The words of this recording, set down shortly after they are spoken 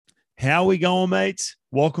How we going, mates?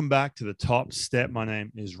 Welcome back to the Top Step. My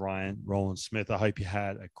name is Ryan Roland Smith. I hope you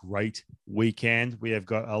had a great weekend. We have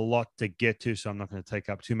got a lot to get to, so I'm not going to take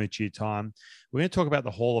up too much of your time. We're going to talk about the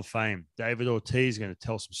Hall of Fame. David Ortiz is going to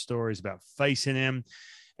tell some stories about facing him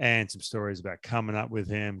and some stories about coming up with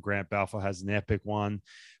him. Grant Balfour has an epic one.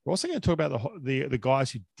 We're also going to talk about the guys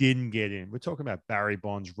who didn't get in. We're talking about Barry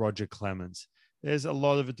Bonds, Roger Clemens. There's a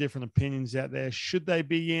lot of different opinions out there. Should they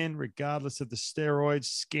be in, regardless of the steroids,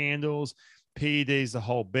 scandals, PEDs, the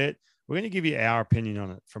whole bit? We're going to give you our opinion on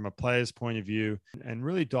it from a player's point of view and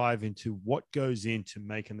really dive into what goes into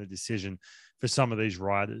making the decision for some of these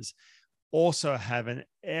riders. Also have an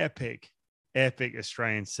epic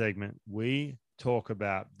Australian segment. We talk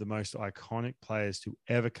about the most iconic players to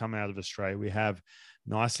ever come out of Australia. We have a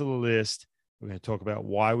nice little list. We're going to talk about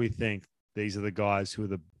why we think these are the guys who are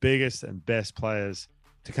the biggest and best players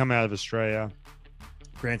to come out of Australia.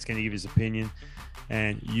 Grant's going to give his opinion,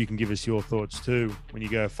 and you can give us your thoughts too when you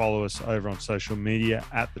go follow us over on social media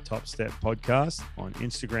at the Top Step Podcast on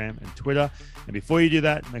Instagram and Twitter. And before you do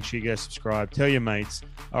that, make sure you go subscribe. Tell your mates.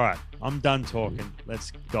 All right, I'm done talking.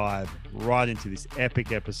 Let's dive right into this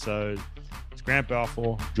epic episode. It's Grant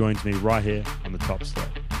Balfour joins me right here on the Top Step.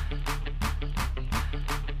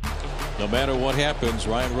 No matter what happens,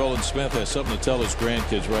 Ryan Roland Smith has something to tell his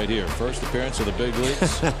grandkids right here. First appearance of the big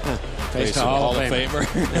leagues. Face a Hall of Famer.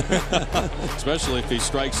 Especially if he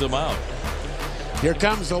strikes them out. Here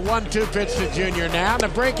comes the 1-2 pitch to Junior now. The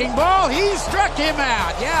breaking ball. He struck him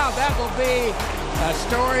out. Yeah, that will be a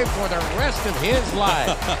story for the rest of his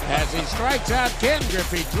life as he strikes out Ken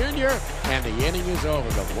Griffey Jr. and the inning is over.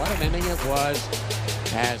 But what an inning it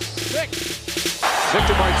was as six.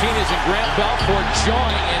 Victor Martinez and Grant Balfour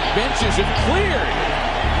join, and benches have cleared.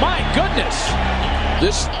 My goodness.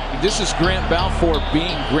 This is Grant Balfour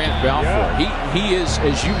being Grant Balfour. Yeah. He is,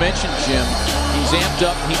 as you mentioned, Jim, he's amped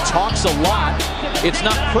up. He talks a lot. It's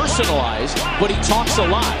not personalized, but he talks a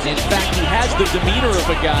lot. In fact, he has the demeanor of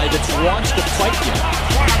a guy that wants to fight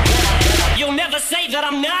you. You'll never say that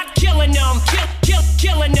I'm not killing them.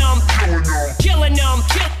 Killing them.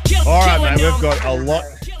 All right, man, we've got a lot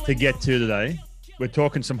to get to today. We're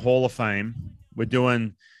talking some Hall of Fame. We're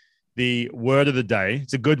doing the word of the day.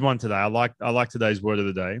 It's a good one today. I like today's word of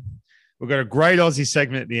the day. We've got a great Aussie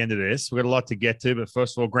segment at the end of this. We've got a lot to get to, but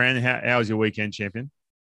first of all, Grant, how was your weekend, champion?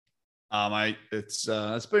 Mate, it's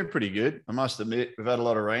been pretty good. I must admit, we've had a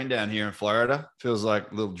lot of rain down here in Florida. Feels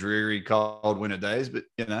like little dreary, cold winter days, but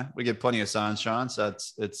we get plenty of sunshine, so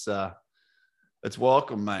it's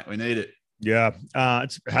welcome, mate. We need it. Yeah,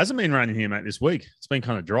 it hasn't been raining here, mate, this week. It's been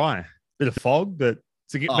kind of dry. Bit of fog, but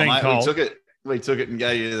it's being cold. We took it and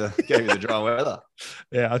gave you the dry weather.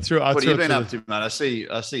 Yeah, what have you been up to, mate? I see you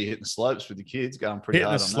hitting the slopes with the kids, going pretty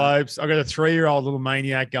hard on slopes. I got a 3-year-old little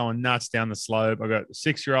maniac going nuts down the slope. I got a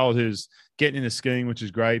 6-year-old who's getting into skiing, which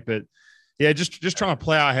is great. But yeah, just trying to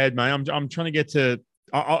plow ahead, mate. I'm trying to get to.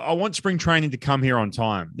 I want spring training to come here on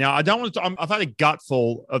time. Now, I don't want to. I've had a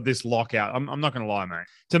gutful of this lockout. I'm not going to lie, mate.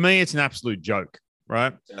 To me, it's an absolute joke,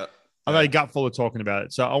 right? Yeah. I've had a gutful of talking about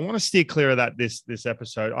it. So I want to steer clear of that this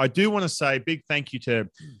episode. I do want to say big thank you to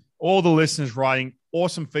all the listeners writing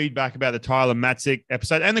awesome feedback about the Tyler Matzik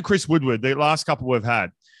episode and the Chris Woodward, the last couple we've had.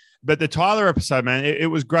 But the Tyler episode, man, it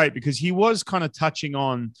was great because he was kind of touching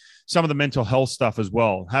on some of the mental health stuff as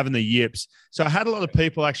well, having the yips. So I had a lot of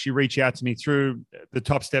people actually reach out to me through the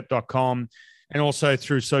topstep.com and also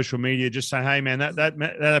through social media, just saying, hey, man,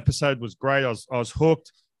 that episode was great. I was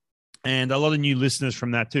hooked. And a lot of new listeners from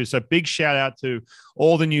that too. So big shout out to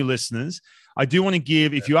all the new listeners. I do want to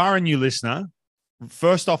give, if you are a new listener,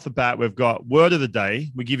 first off the bat, we've got word of the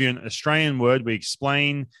day. We give you an Australian word. We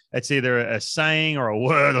explain it's either a saying or a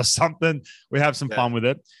word or something. We have some fun with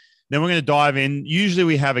it. Then we're going to dive in. Usually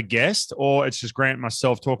we have a guest or it's just Grant and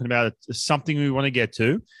myself talking about something we want to get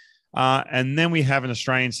to. And then we have an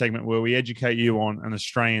Australian segment where we educate you on an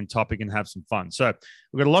Australian topic and have some fun. So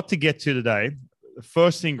we've got a lot to get to today. The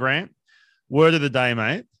first thing, Grant, word of the day,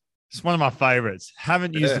 mate. It's one of my favorites.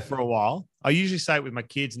 Haven't used it for a while. I usually say it with my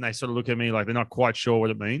kids and they sort of look at me like they're not quite sure what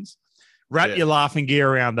it means. Wrap your laughing gear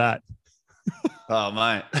around that. Oh,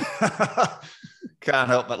 mate. Can't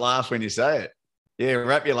help but laugh when you say it. Yeah,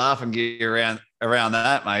 wrap your laughing gear around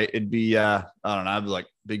that, mate. It'd be, I don't know, like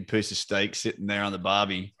a big piece of steak sitting there on the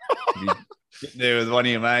barbie. Sitting there with one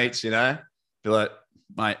of your mates, Be like,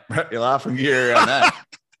 mate, wrap your laughing gear around that.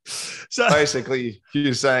 So basically,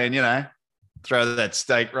 you're saying, throw that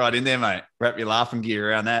steak right in there, mate. Wrap your laughing gear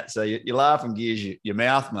around that. So your laughing gear is your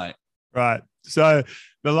mouth, mate. Right. So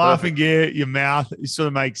the laughing gear, your mouth, it sort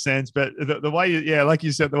of makes sense. But the way like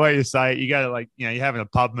you said, the way you say it, you go to like, you're having a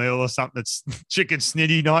pub meal or something that's chicken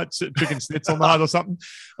schnitzel night or something.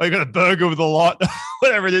 Or you got a burger with a lot,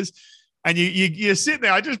 whatever it is. And you're sitting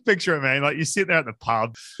there. I just picture it, man. Like you're sitting there at the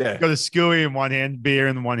pub. Yeah. You got a skewy in one hand, beer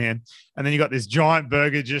in one hand, and then you got this giant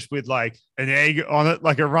burger just with like an egg on it,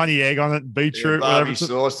 like a runny egg on it, beetroot, barbecue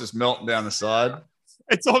sauce just melting down the side.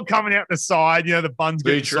 It's all coming out the side. The buns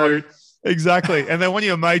getting Beetroot. Exactly. And then one of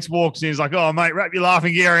your mates walks in, he's like, "Oh, mate, wrap your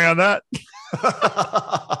laughing gear around that."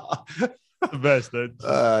 The best, dude.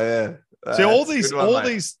 Yeah. See,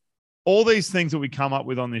 all these things that we come up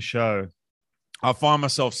with on this show, I find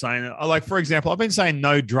myself saying, like, for example, I've been saying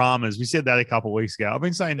no dramas. We said that a couple of weeks ago. I've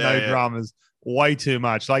been saying no dramas way too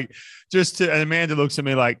much. Like, and Amanda looks at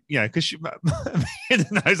me like, because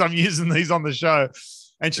Amanda knows I'm using these on the show.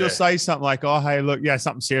 And she'll say something like, "Oh, hey, look,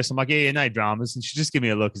 something serious." I'm like, "Yeah, no dramas." And she'll just give me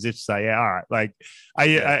a look as if to say, "Yeah, all right." Like, are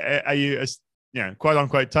you quote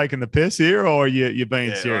unquote taking the piss here, or you're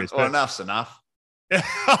being serious? Well, enough's enough.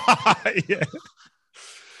 Yeah.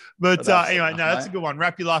 But anyway, that's a good one.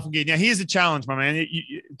 Wrap your laughing gear. Now, here's the challenge, my man.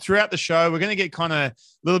 Throughout the show, we're going to get kind of a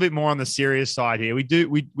little bit more on the serious side here. We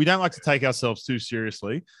don't like to take ourselves too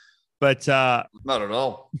seriously, but not at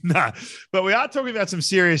all. No, but we are talking about some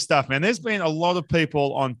serious stuff, man. There's been a lot of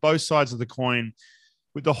people on both sides of the coin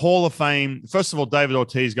with the Hall of Fame. First of all, David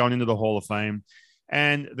Ortiz going into the Hall of Fame,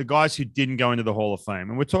 and the guys who didn't go into the Hall of Fame.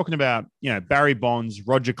 And we're talking about, Barry Bonds,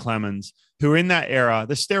 Roger Clemens, who are in that era,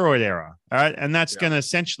 the steroid era, all right? And that's going to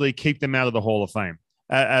essentially keep them out of the Hall of Fame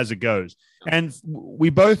as it goes. And we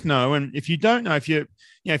both know, and if you don't know, if you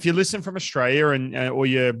listen from Australia and or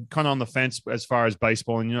you're kind of on the fence as far as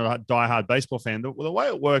baseball and you're not a diehard baseball fan, the way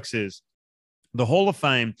it works is the Hall of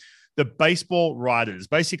Fame, the baseball writers,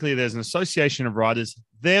 basically there's an association of writers.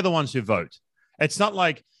 They're the ones who vote. It's not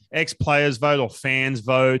like ex-players vote or fans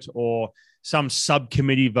vote or some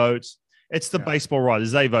subcommittee votes. It's the baseball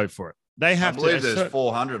writers. They vote for it. They have to. I believe there's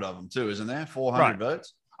 400 of them too, isn't there? 400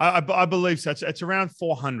 votes? I believe so. It's around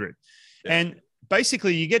 400. Yeah. And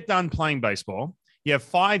basically you get done playing baseball. You have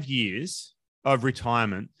 5 years of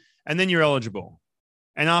retirement and then you're eligible.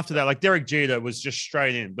 And after that, like Derek Jeter was just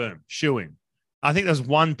straight in, boom, shoo in. I think there's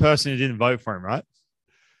one person who didn't vote for him, right?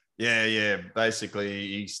 Yeah. Basically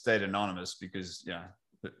he stayed anonymous because,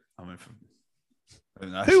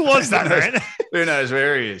 who was that, man? Who knows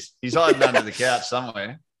where he is? He's hiding under the couch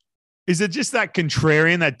somewhere. Is it just that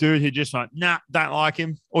contrarian, that dude who just like, don't like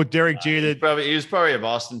him? Or Derek Jeter? He was probably a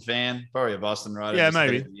Boston fan, probably a Boston writer. Yeah,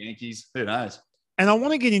 maybe. The Yankees. Who knows? And I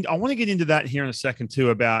want to get into that here in a second too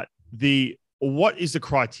about what is the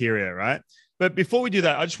criteria, right? But before we do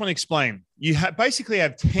that, I just want to explain. You basically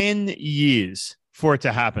have 10 years for it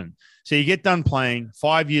to happen. So you get done playing,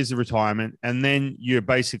 5 years of retirement, and then you're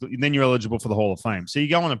eligible for the Hall of Fame. So you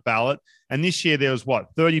go on a ballot, and this year there was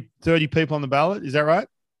 30 people on the ballot. Is that right?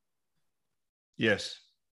 Yes.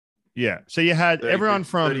 Yeah. So you had everyone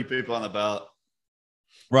from 30 people on the ballot.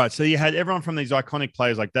 Right. So you had everyone from these iconic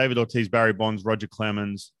players like David Ortiz, Barry Bonds, Roger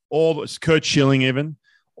Clemens, Kurt Schilling, even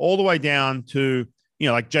all the way down to,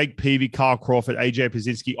 like Jake Peavy, Carl Crawford, AJ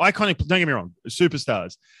Pazinski, iconic. Don't get me wrong,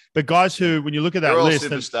 superstars. But guys who, when you look at that list,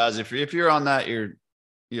 superstars. If you're on that,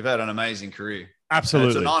 you've had an amazing career.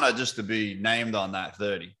 Absolutely, and it's an honor just to be named on that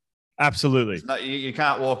 30. Absolutely, you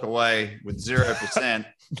can't walk away with 0%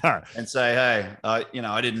 no. and say, "Hey,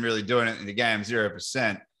 I didn't really do anything in the game,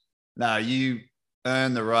 0%." No, you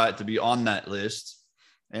earn the right to be on that list.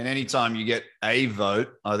 And anytime you get a vote,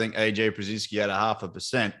 I think AJ Pazinski had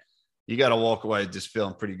 0.5%. You got to walk away just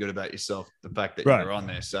feeling pretty good about yourself, the fact that you're on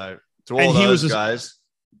there. So to all those guys,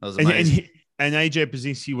 that was amazing. And AJ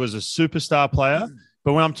Pazinski was a superstar player.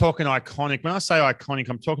 But when I'm talking iconic, when I say iconic,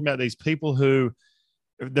 I'm talking about these people who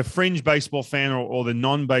the fringe baseball fan or the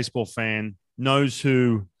non-baseball fan knows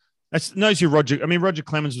who Roger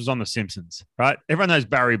Clemens was on The Simpsons, right? Everyone knows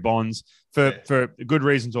Barry Bonds for good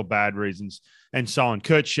reasons or bad reasons and so on.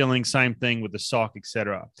 Kurt Schilling, same thing with the sock,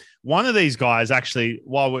 etc. One of these guys actually,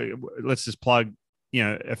 let's just plug,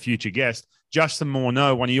 a future guest, Justin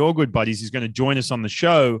Morneau, one of your good buddies, is going to join us on the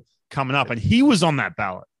show coming up. And he was on that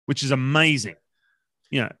ballot, which is amazing.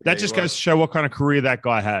 That just goes to show what kind of career that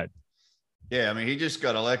guy had. Yeah, I mean, he just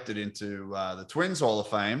got elected into the Twins Hall of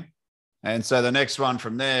Fame. And so the next one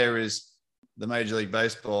from there is the Major League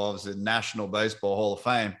Baseball, obviously National Baseball Hall of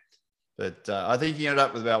Fame. But I think he ended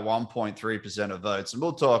up with about 1.3% of votes. And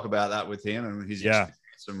we'll talk about that with him and his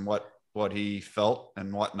experience and what he felt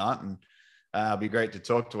and whatnot. And it'll be great to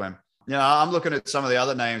talk to him. I'm looking at some of the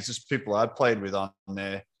other names, just people I played with on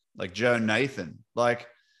there, like Joe Nathan. Like,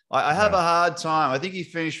 I have a hard time. I think he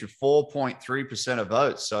finished with 4.3% of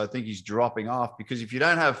votes. So I think he's dropping off because if you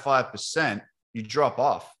don't have 5%, you drop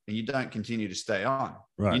off and you don't continue to stay on.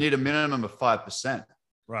 Right. You need a minimum of 5%.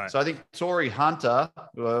 Right. So I think Torrey Hunter,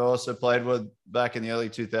 who I also played with back in the early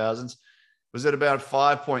 2000s, was at about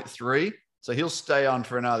 5.3. So he'll stay on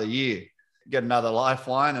for another year, get another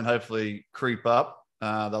lifeline and hopefully creep up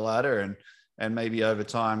the ladder and maybe over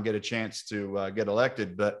time get a chance to get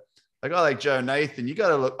elected. But a guy like Joe Nathan, you got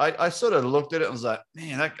to look. I sort of looked at it and was like,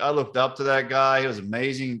 man, I looked up to that guy. He was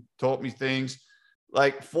amazing, taught me things.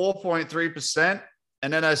 Like 4.3%.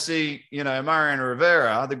 And then I see, Mariano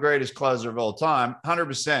Rivera, the greatest closer of all time,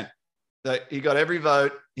 100%. That he got every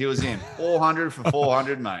vote. He was in 400 for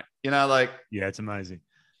 400, mate. Yeah, it's amazing.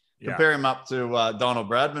 Compare him up to Donald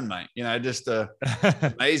Bradman, mate. Just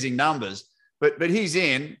amazing numbers. But he's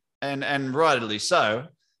in, and rightly so.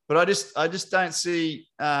 But I just don't see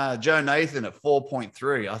Joe Nathan at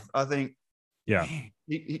 4.3. I think,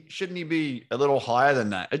 he shouldn't he be a little higher than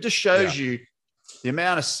that? It just shows you the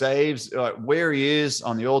amount of saves, where he is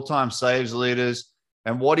on the all-time saves leaders,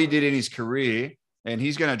 and what he did in his career. And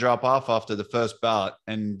he's going to drop off after the first ballot,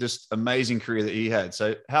 and just amazing career that he had.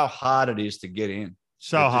 So how hard it is to get in.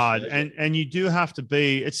 So hard. And you do have to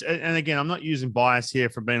be, and again, I'm not using bias here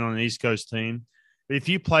for being on an East Coast team. But if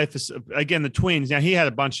you play for, again, the Twins, now he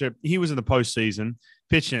was in the postseason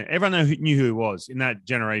pitching. Everyone knew who he was in that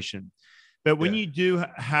generation. But when you do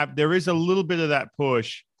there is a little bit of that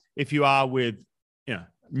push if you are with,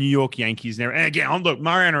 New York Yankees. And again, look,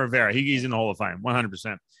 Mariano Rivera, he's in the Hall of Fame,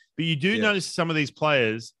 100%. But you do notice some of these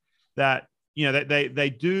players that,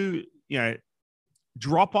 they do,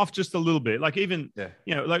 drop off just a little bit. Like even,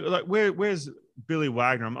 where's Billy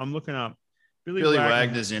Wagner? I'm looking up. Billy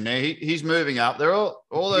Wagner's in there. He's moving up. They're all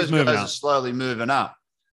those guys are slowly moving up.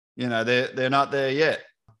 They're not there yet.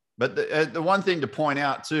 But the one thing to point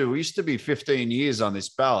out too, we used to be 15 years on this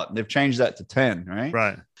ballot, and they've changed that to 10, right?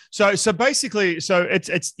 Right. So basically,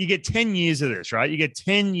 it's you get 10 years of this, right? You get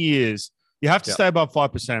 10 years. You have to stay above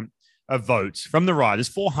 5% of votes from the writers,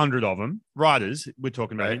 400 of them. Writers, we're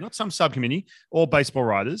talking about here, not some subcommittee, all baseball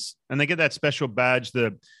writers, and they get that special badge,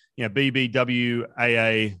 the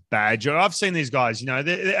BBWAA badge. I've seen these guys.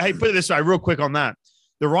 Hey, put it this way, real quick on that.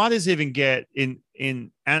 The writers even get in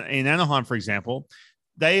Anaheim, for example,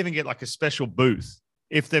 they even get like a special booth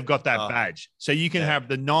if they've got that badge. So you can have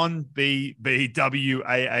the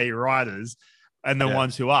non-BBWAA writers and the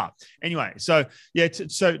ones who are. Anyway, so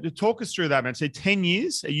to talk us through that, man. So 10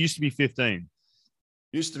 years, it used to be 15.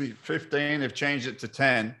 Used to be 15. They've changed it to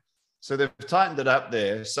 10. So they've tightened it up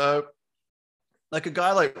there. So like a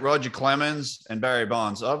guy like Roger Clemens and Barry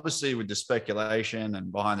Bonds, obviously with the speculation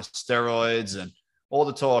and behind the steroids and all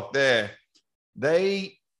the talk there, their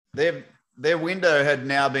window had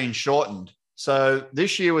now been shortened. So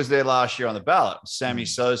this year was their last year on the ballot. Sammy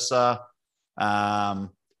Sosa and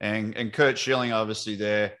Kurt Schilling, obviously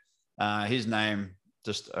there. His name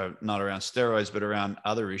just not around steroids, but around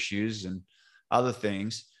other issues and other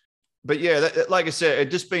things. But like I said,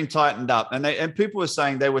 it just been tightened up, and people were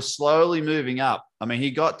saying they were slowly moving up. I mean,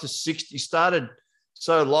 he got to 60, started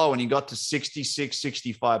so low, and he got to 66,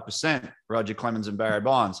 65%, Roger Clemens and Barry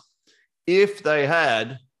Bonds. If they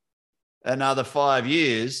had another 5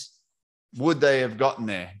 years, would they have gotten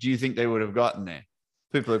there? Do you think they would have gotten there?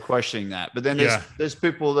 People are questioning that. But then there's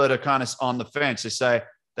people that are kind of on the fence. They say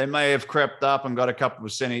they may have crept up and got a couple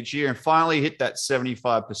 % each year and finally hit that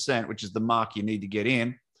 75%, which is the mark you need to get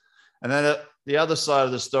in. And then the other side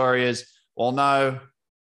of the story is, well, no,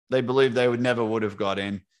 they believe they would have got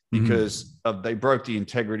in because they broke the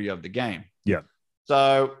integrity of the game. Yeah.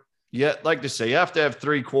 So, like to say, you have to have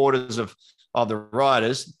 3/4 of the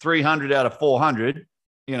writers, 300 out of 400,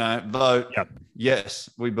 vote. Yep. Yes,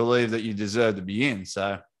 we believe that you deserve to be in.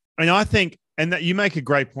 So, and I think, and that you make a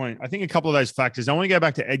great point. I think a couple of those factors. I want to go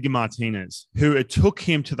back to Edgar Martinez, who it took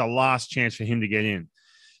him to the last chance for him to get in.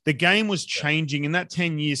 The game was changing in that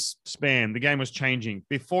 10 years span. The game was changing.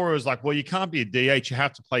 Before it was like, well, you can't be a DH. You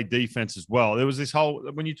have to play defense as well. There was this whole,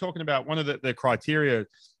 when you're talking about one of the criteria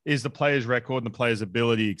is the player's record and the player's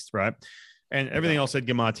abilities, right? And everything else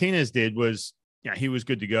Edgar Martinez did was, he was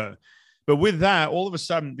good to go. But with that, all of a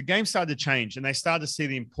sudden, the game started to change and they started to see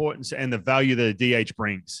the importance and the value that a DH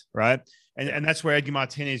brings, right? And that's where Edgar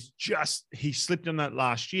Martinez he slipped on that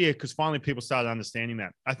last year because finally people started understanding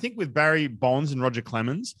that. I think with Barry Bonds and Roger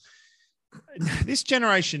Clemens, this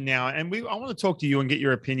generation now, and I want to talk to you and get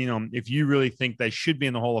your opinion on if you really think they should be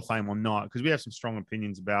in the Hall of Fame or not, because we have some strong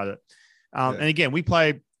opinions about it. And again, we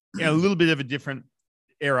play a little bit of a different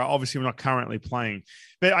era. Obviously, we're not currently playing.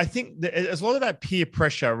 But I think there's a lot of that peer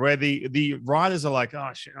pressure where the writers are like,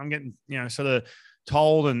 oh, shit, I'm getting, sort of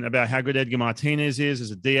told and about how good Edgar Martinez is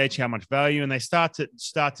as a DH, how much value, and they start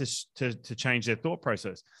to change their thought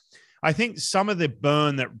process. I think some of the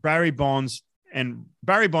burn that Barry Bonds,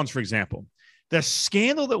 for example, the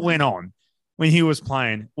scandal that went on when he was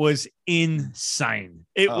playing was insane.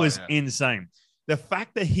 It was insane. The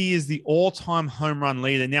fact that he is the all-time home run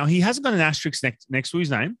leader. Now, he hasn't got an asterisk next to his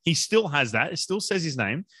name. He still has that. It still says his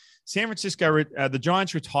name. San Francisco, the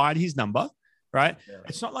Giants retired his number, right? Yeah.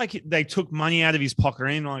 It's not like they took money out of his pocket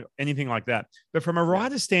or anything like that. But from a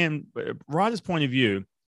writer's point of view,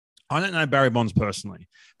 I don't know Barry Bonds personally,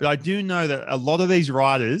 but I do know that a lot of these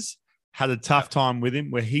writers had a tough time with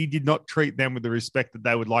him where he did not treat them with the respect that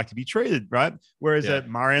they would like to be treated, right? Whereas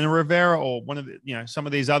Mariano Rivera or one of the, some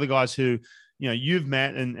of these other guys who, you've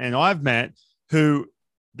met and I've met who,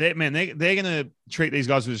 they're going to treat these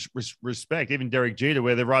guys with respect. Even Derek Jeter,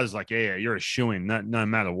 where the writers like, yeah, you're a shoo-in no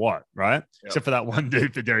matter what, right? Yep. Except for that one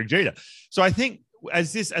dude for Derek Jeter. So I think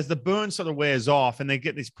as the burn sort of wears off and they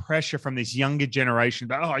get this pressure from this younger generation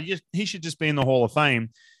about, he should just be in the Hall of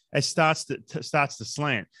Fame, it starts to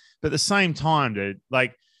slant. But at the same time, dude,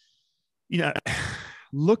 like,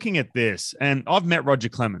 looking at this, and I've met Roger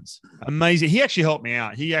Clemens. Amazing. He actually helped me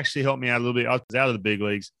out. A little bit. I was out of the big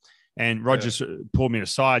leagues, and Roger pulled me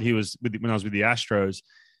aside. He was when I was with the Astros,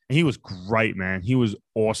 and he was great, man. He was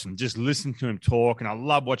awesome. Just listening to him talk, and I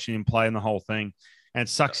love watching him play and the whole thing. And it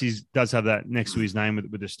sucks he does have that next to his name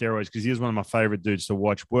with the steroids, because he was one of my favorite dudes to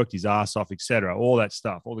watch, worked his ass off, etc. All that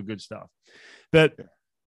stuff, all the good stuff. But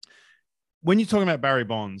when you're talking about Barry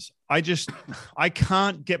Bonds, I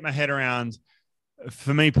can't get my head around,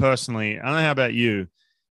 for me personally, I don't know how about you,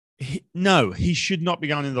 he should not be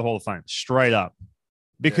going into the Hall of Fame, straight up.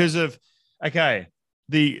 Because of,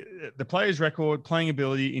 the player's record, playing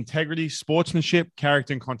ability, integrity, sportsmanship,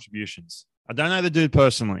 character, and contributions. I don't know the dude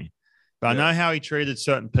personally, but I know how he treated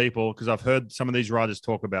certain people, because I've heard some of these writers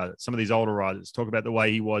talk about it. Some of these older writers talk about the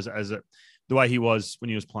way he was when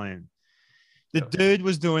he was playing. The dude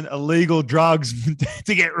was doing illegal drugs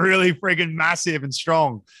to get really friggin' massive and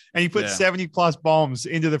strong. And he put 70 plus bombs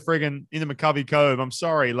into McCovey Cove. I'm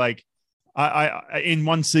sorry. Like I in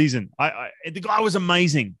one season, the guy was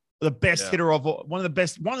amazing. The best hitter one of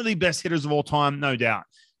the best hitters of all time, no doubt.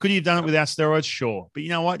 Could he have done it without steroids? Sure. But you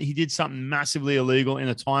know what? He did something massively illegal in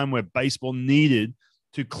a time where baseball needed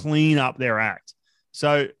to clean up their act.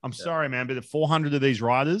 So I'm sorry, man, but the 400 of these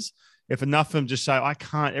writers, if enough of them just say, I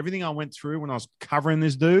can't, everything I went through when I was covering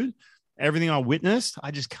this dude, everything I witnessed,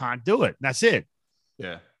 I just can't do it. That's it.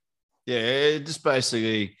 Yeah. Yeah. It just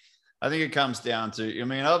basically, I think it comes down to,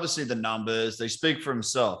 obviously the numbers, they speak for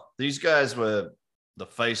themselves. These guys were the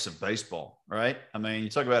face of baseball, right? You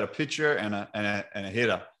talk about a pitcher and a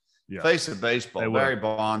hitter. Yeah. Face of baseball, Barry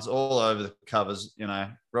Bonds, all over the covers,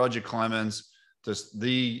 Roger Clemens, just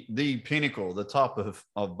the pinnacle, the top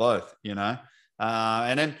of both,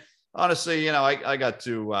 and then, honestly, I got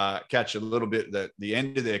to catch a little bit the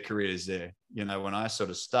end of their careers there, when I sort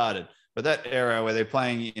of started. But that era where they're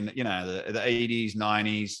playing in, the 80s,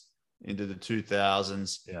 90s, into the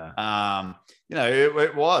 2000s,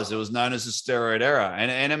 it was known as the steroid era.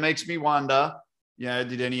 And it makes me wonder,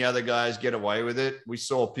 did any other guys get away with it? We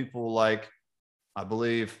saw people like, I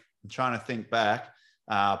believe, I'm trying to think back,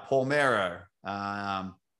 Paul Mero,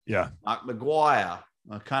 Mark McGuire,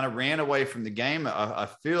 kind of ran away from the game. I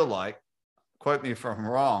feel like, quote me if I'm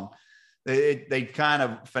wrong, they kind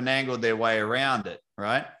of finagled their way around it,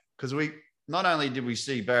 right? Because not only did we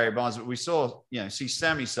see Barry Bonds, but we saw, see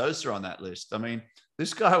Sammy Sosa on that list.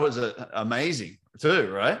 This guy was amazing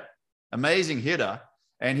too, right? Amazing hitter.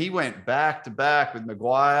 And he went back to back with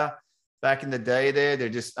McGuire back in the day there. They're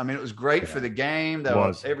just, it was great for the game.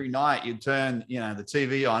 Every night you'd turn, the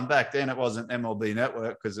TV on. Back then it wasn't MLB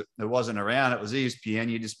Network because it wasn't around. It was ESPN.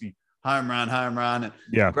 You'd just be home run.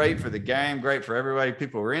 And great for the game, great for everybody.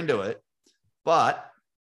 People were into it. But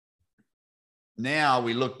now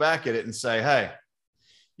we look back at it and say, hey,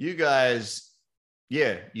 you guys,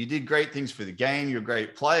 you did great things for the game. You're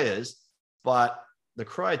great players. But the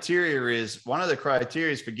criteria is, one of the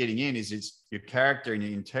criteria for getting in is it's your character and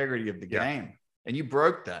the integrity of the game. And you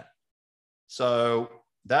broke that. So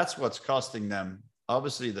that's what's costing them.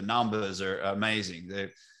 Obviously, the numbers are amazing.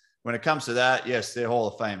 When it comes to that, yes, they're Hall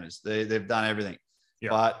of Famers. They've done everything.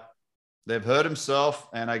 But they've hurt himself.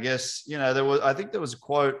 And I guess, I think there was a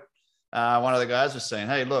quote, one of the guys was saying,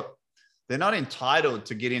 hey, look, they're not entitled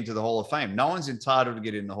to get into the Hall of Fame. No one's entitled to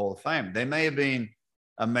get in the Hall of Fame. They may have been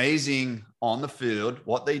amazing on the field,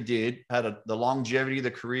 what they did, had the longevity of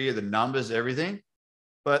the career, the numbers, everything,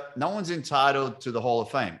 but no one's entitled to the Hall of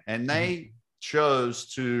Fame. And they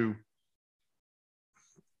chose to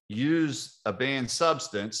use a banned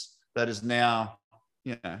substance that is now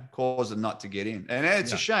cause them not to get in. And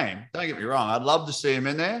it's a shame. Don't get me wrong. I'd love to see him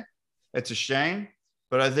in there. It's a shame.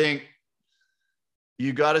 But I think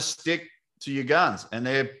you got to stick to your guns. And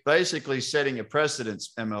they're basically setting a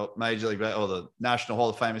precedence, Major League or the National Hall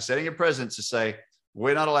of Fame is setting a precedence to say,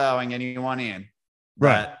 we're not allowing anyone in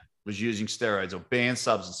that was using steroids or banned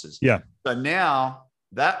substances. Yeah. So now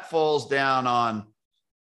that falls down on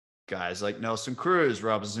guys like Nelson Cruz,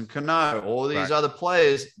 Robinson Cano, all these other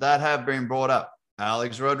players that have been brought up.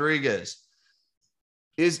 Alex Rodriguez.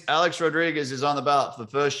 Alex Rodriguez is on the ballot for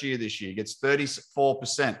the first year this year, gets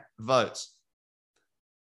 34% votes.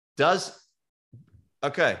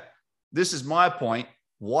 Okay, this is my point.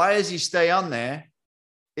 Why does he stay on there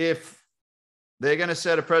if they're going to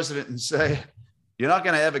set a precedent and say, you're not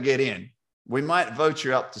going to ever get in? We might vote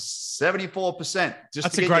you up to 74%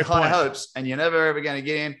 just to get your high hopes, and you're never ever going to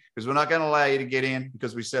get in because we're not going to allow you to get in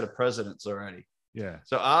because we set a precedence already. Yeah.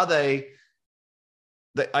 So are they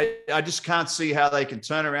I just can't see how they can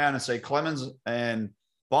turn around and say Clemens and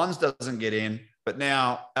Bonds doesn't get in, but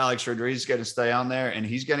now Alex Rodriguez is going to stay on there and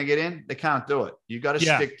he's going to get in. They can't do it. You got to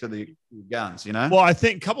stick to the guns, Well, I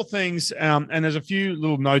think a couple of things, and there's a few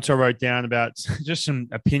little notes I wrote down about just some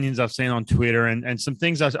opinions I've seen on Twitter and some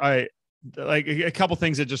things I like, a couple of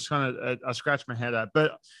things that just kind of I scratched my head at.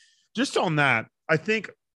 But just on that, I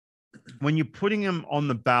think when you're putting them on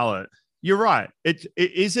the ballot, you're right.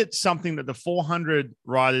 Is it something that the 400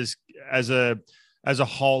 riders as a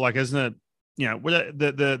whole, like isn't it,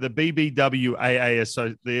 the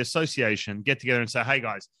BBWAA, the association, get together and say, hey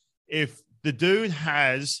guys, if the dude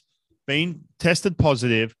has been tested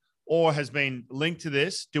positive or has been linked to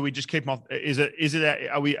this, do we just keep him off?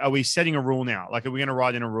 Are we setting a rule now? Like, are we going to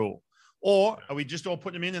write in a rule, or are we just all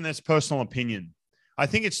putting them in and there's personal opinion? I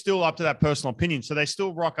think it's still up to that personal opinion. So they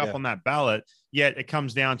still rock up on that ballot, yet it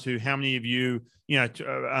comes down to how many of you,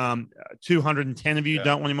 210 of you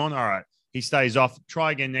don't want him on. All right, he stays off.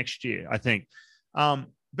 Try again next year, I think. But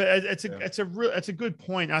it's a good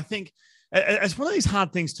point. I think it's one of these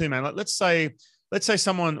hard things too, man. Like, let's say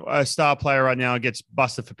someone, a star player right now, gets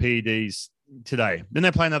busted for PEDs today. Then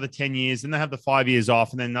they play another 10 years. Then they have the 5 years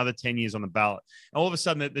off and then another 10 years on the ballot. And all of a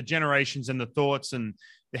sudden the generations and the thoughts and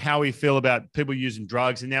how we feel about people using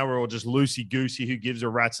drugs. And now we're all just loosey-goosey, who gives a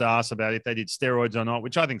rat's ass about if they did steroids or not,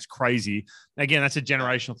 which I think is crazy. Again, that's a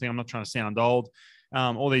generational thing. I'm not trying to sound old.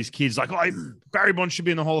 All these kids like, Barry Bonds should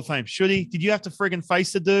be in the Hall of Fame. Should he? Did you have to friggin'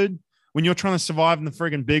 face the dude when you're trying to survive in the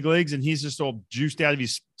friggin' big leagues and he's just all juiced out of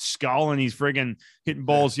his skull and he's friggin' hitting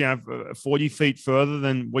balls, 40 feet further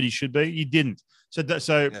than what he should be? You didn't.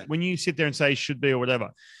 So when you sit there and say he should be or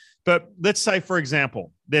whatever, but let's say, for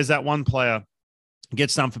example, there's that one player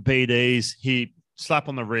gets done for PEDs, he slap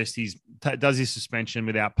on the wrist, does his suspension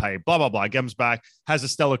without pay, blah, blah, blah, comes back, has a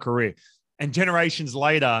stellar career. And generations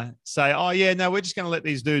later say, oh, yeah, no, we're just going to let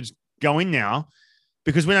these dudes go in now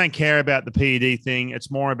because we don't care about the PED thing. It's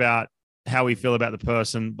more about how we feel about the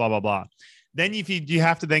person, blah, blah, blah. Then if you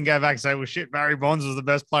have to then go back and say, well, shit, Barry Bonds was the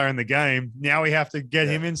best player in the game. Now we have to get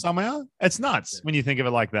him in somehow. It's nuts when you think of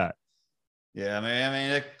it like that. Yeah, I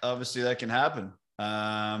mean, obviously that can happen.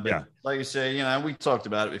 But like you say, we talked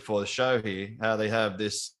about it before the show here, how they have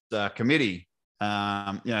this committee,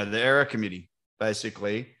 the ERA committee,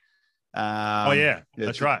 basically.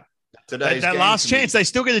 That's right. Today's that last chance, they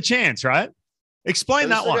still get a chance, right? Explain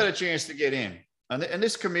that one. They still got a chance to get in. And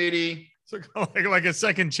this committee. It's like a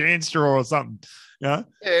second chance draw or something. Yeah.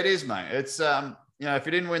 Yeah, it is, mate. It's, if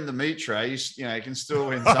you didn't win the meat tray, you can still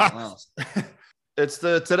win something else. It's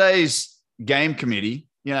today's game committee.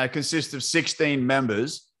 Consists of 16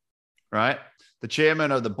 members, right? The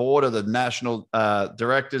chairman of the board of the national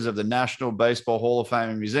directors of the National Baseball Hall of Fame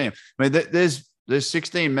and Museum. I mean, there's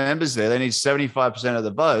 16 members there. They need 75% of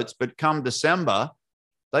the votes, but come December,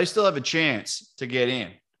 they still have a chance to get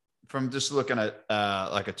in. From just looking at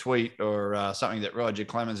like a tweet or something that Roger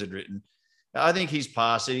Clemens had written, I think he's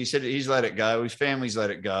passed it. He said he's let it go. His family's let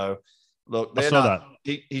it go. Look, they're not.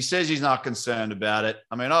 He says he's not concerned about it.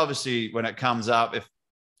 I mean, obviously, when it comes up,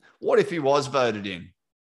 what if he was voted in?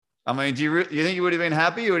 I mean, do you think he would have been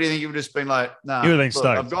happy, or do you think he would have just been like, no, he would have been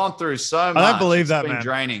stoked. I've gone through so much. I don't believe that, man. Man.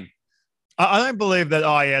 Draining. I don't believe that.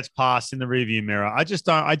 Oh yeah, it's passed in the rearview mirror. I just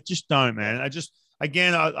don't, man.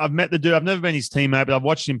 Again, I've met the dude. I've never been his teammate, but I've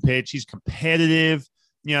watched him pitch. He's competitive.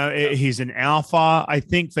 He's an alpha. I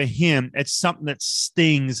think for him, it's something that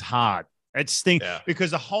stings hard. It stings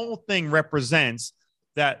because the whole thing represents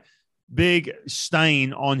that big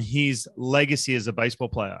stain on his legacy as a baseball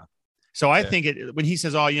player. So I think when he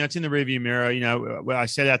says, it's in the rearview mirror, where I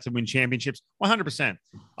set out to win championships, 100%.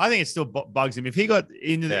 I think it still bugs him. If he got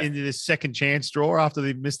into this second chance draw after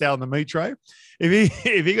they missed out on the meat tray,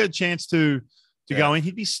 if he got a chance to to go in,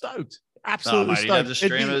 he'd be stoked. Absolutely stoked.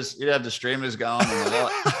 He'd have the streamers going and a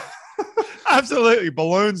lot. Absolutely.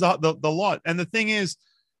 Balloons the lot. And the thing is,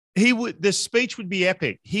 the speech would be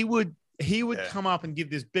epic. He would come up and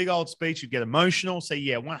give this big old speech. You'd get emotional. Say,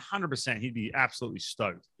 100%. He'd be absolutely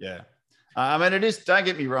stoked. Yeah. I mean, it is, don't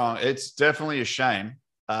get me wrong. It's definitely a shame.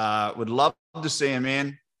 Would love to see him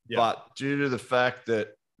in, but due to the fact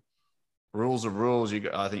that rules are rules,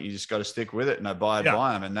 I think you just got to stick with it and abide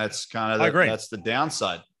by them. And that's kind of that's the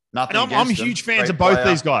downside. Nothing. And I'm huge fans of both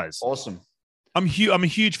these guys. Awesome. I'm a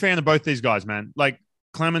huge fan of both these guys, man. Like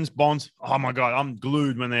Clemens, Bonds. Oh my God, I'm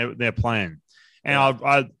glued when they're playing.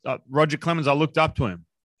 And Roger Clemens, I looked up to him.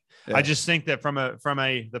 Yeah. I just think that from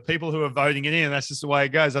the people who are voting it in, that's just the way it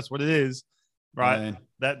goes. That's what it is, right? Man.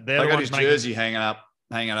 That they're I got his jersey hanging up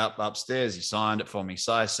upstairs. He signed it for me,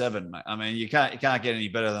 size 7. Mate. I mean, you can't get any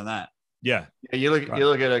better than that. Yeah. You look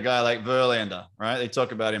at a guy like Verlander, right? They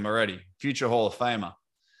talk about him already, future Hall of Famer.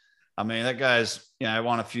 I mean, that guy's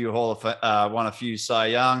won a few Cy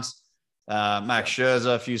Youngs. Max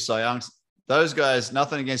Scherzer, a few Cy Youngs. Those guys,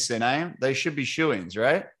 nothing against their name, they should be shoo-ins,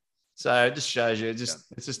 right? So it just shows you,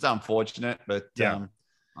 it's just unfortunate, but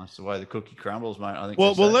that's the way the cookie crumbles, mate. I think.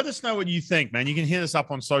 Well, let us know what you think, man. You can hit us up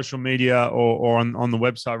on social media or on the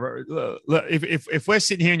website. If we're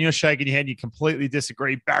sitting here and you're shaking your head, you completely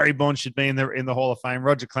disagree. Barry Bonds should be in the Hall of Fame.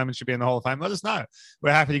 Roger Clemens should be in the Hall of Fame. Let us know.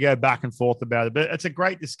 We're happy to go back and forth about it. But it's a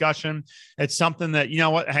great discussion. It's something that, you know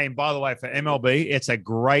what? Hey, and by the way, for MLB, it's a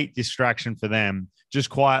great distraction for them. Just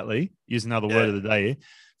quietly, use another word of the day here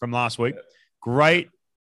from last week. Great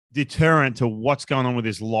deterrent to what's going on with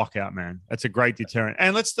this lockout, man. That's a great deterrent.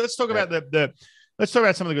 And let's talk about let's talk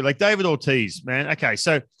about some of the good, like David Ortiz, man. Okay,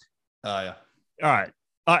 so all right,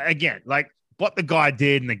 again, like what the guy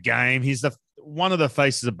did in the game. He's one of the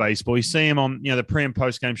faces of baseball. You see him on the pre and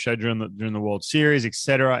post game show during the World Series, et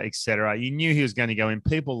cetera, et cetera. You knew he was going to go in.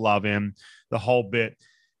 People love him, the whole bit.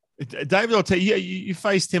 David Ortiz, you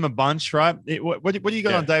faced him a bunch, right? What do you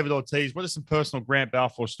got on David Ortiz? What are some personal Grant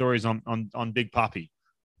Balfour stories on Big Puppy?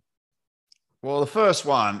 Well, the first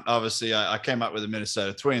one, obviously, I came up with the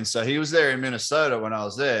Minnesota Twins. So he was there in Minnesota when I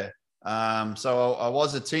was there. So I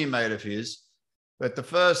was a teammate of his. But the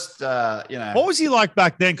first, what was he like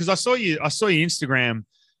back then? Because I saw your Instagram.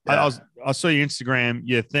 Yeah. I saw your Instagram,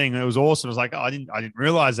 your thing. It was awesome. I was like, I didn't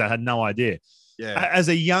realize that. I had no idea. Yeah. As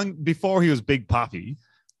before he was Big Puppy,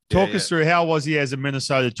 talk us through, how was he as a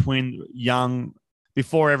Minnesota Twin, young,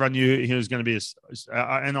 before everyone knew he was going to be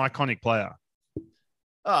an iconic player?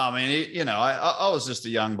 Oh, I mean, I was just a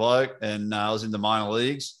young bloke, and I was in the minor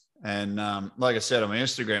leagues. And like I said on my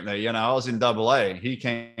Instagram there, I was in AA. He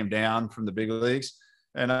came down from the big leagues,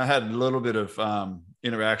 and I had a little bit of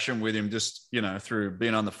interaction with him just, through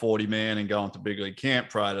being on the 40-man and going to big league camp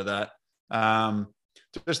prior to that.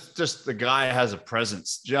 Just the guy has a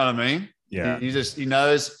presence. Do you know what I mean? Yeah. He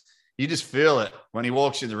knows, you just feel it. When he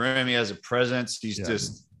walks in the room, he has a presence. He's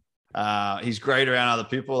he's great around other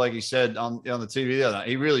people. Like he said on the TV the other night,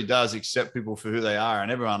 he really does accept people for who they are, and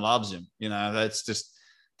everyone loves him. That's just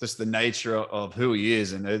the nature of who he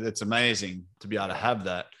is. And it's amazing to be able to have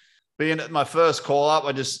that. Being at my first call up,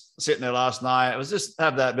 I just sitting there last night, I was just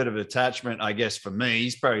have that bit of attachment, I guess, for me.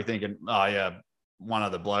 He's probably thinking, oh yeah, one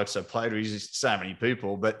of the blokes I played with, he's so many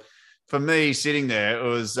people. But for me, sitting there, it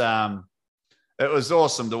was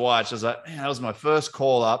awesome to watch. I was like, man, that was my first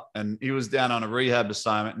call up, and he was down on a rehab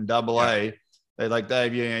assignment in AA. They're like,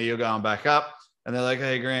 Dave, you're going back up. And they're like,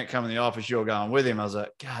 hey, Grant, come in the office. You're going with him. I was like,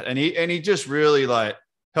 God. And he just really like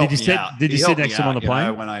helped me out. Did you sit next to him on the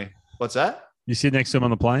plane? What's that? You sit next to him on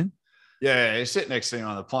the plane? Yeah, he's sitting next to him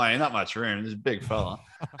on the plane. Not much room. He's a big fella.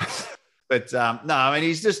 But no, I mean,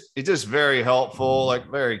 he's just very helpful, like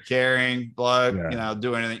very caring bloke,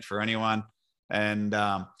 do anything for anyone. And,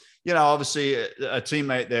 obviously a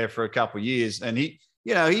teammate there for a couple of years, and he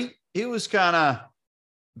was kind of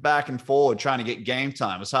back and forward trying to get game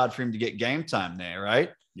time. It was hard for him to get game time there,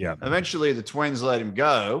 right? Yeah. Eventually the Twins let him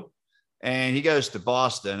go, and he goes to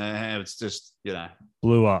Boston, and it's just,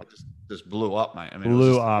 blew up. Just blew up, mate. I mean,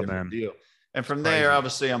 blew up, man. Deal. And from there,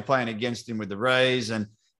 obviously, I'm playing against him with the Rays, and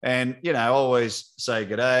always say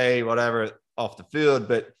good day, whatever, off the field.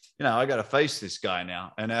 But I got to face this guy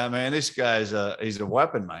now, and this guy's he's a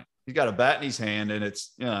weapon, mate. He's got a bat in his hand, and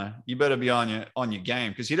it's you better be on your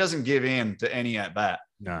game, because he doesn't give in to any at bat.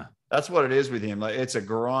 No, that's what it is with him. Like, it's a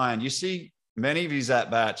grind. You see many of his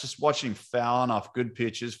at bats, just watching him fouling off good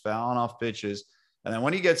pitches, fouling off pitches, and then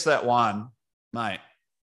when he gets that one, mate,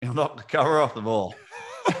 he'll knock the cover off the ball.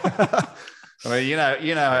 I mean,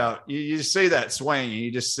 how you see that swing, and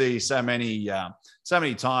you just see so many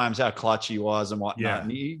times how clutch he was and whatnot. Yeah.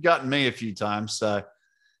 And he gotten me a few times. So,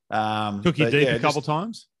 Took you deep a couple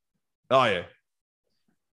times? Oh, yeah.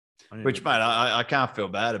 Which, mate, I can't feel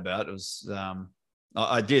bad about. It was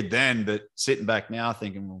I did then, but sitting back now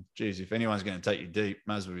thinking, well, geez, if anyone's going to take you deep,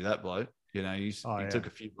 might as well be that bloke. You know, he took a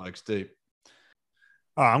few blokes deep.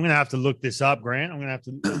 Oh, I'm going to have to look this up, Grant. I'm going to have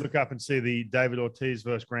to look up and see the David Ortiz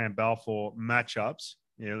versus Grant Balfour matchups.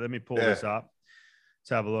 Yeah, let me pull this up. Let's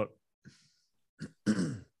have a look.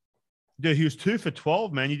 Dude, he was 2 for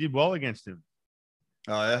 12, man. You did well against him.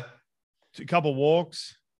 Oh, yeah? A couple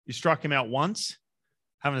walks. You struck him out once.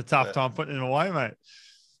 Having a tough time putting it away, mate.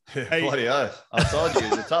 Hey, bloody oath. I told you, he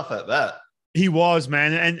was tough at that. He was,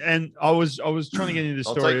 man. And I was trying to get into the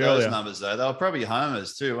story I'll take earlier. those numbers, though. They were probably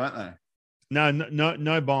homers, too, weren't they?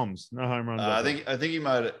 No bombs. No home runs. I think he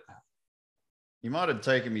might have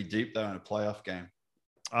taken me deep, though, in a playoff game.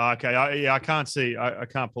 Okay. I can't see. I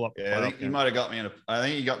can't pull up. Yeah, I think he might have got me in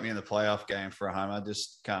he got me in the playoff game for a home. I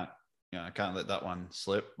just can't, I can't let that one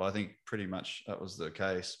slip. But I think pretty much that was the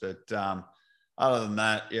case. But other than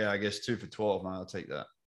that, yeah, I guess 2 for 12, man. I'll take that.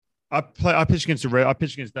 I pitched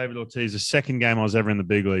against David Ortiz, the second game I was ever in the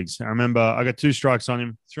big leagues. I remember I got 2 strikes on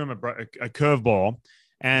him, threw him a curveball,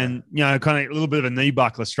 and kind of a little bit of a knee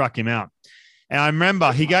buckler struck him out. And I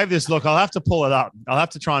remember he gave this look. I'll have to pull it up. I'll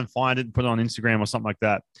have to try and find it and put it on Instagram or something like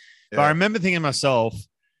that. Yeah. But I remember thinking to myself,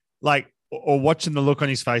 like, or watching the look on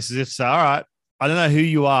his face as if to say, all right, I don't know who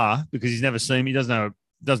you are because he's never seen me. He doesn't know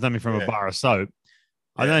me from a bar of soap.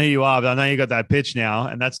 I don't know who you are, but I know you got that pitch now,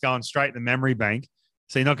 and that's going straight in the memory bank.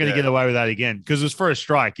 So you're not going to get away with that again because it was for a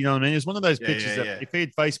strike. You know what I mean? It's one of those pitches that if he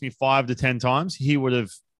had faced me 5 to 10 times, he would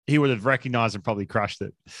have recognized and probably crushed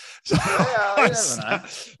it. So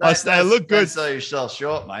I look good. Don't sell yourself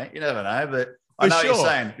short, mate. You never know, but I know what you're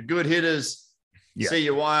saying. The good hitters see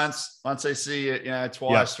you once they see you,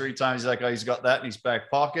 twice, 3 times. He's like, oh, he's got that in his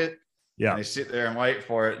back pocket. Yeah, and you sit there and wait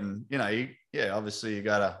for it, and obviously you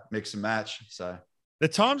got to mix and match. So. The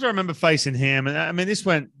times I remember facing him, and I mean, this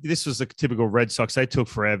was the typical Red Sox. They took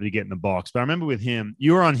forever to get in the box. But I remember with him,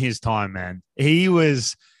 you were on his time, man. He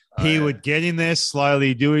would get in there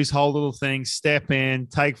slowly, do his whole little thing, step in,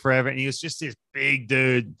 take forever. And he was just this big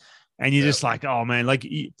dude. And you're just like, oh, man, like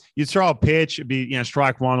you throw a pitch, it'd be,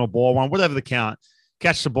 strike one or ball one, whatever the count,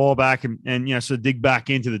 catch the ball back and sort of dig back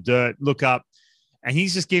into the dirt, look up. And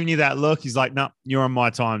he's just giving you that look. He's like, no, you're on my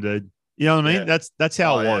time, dude. You know what I mean? That's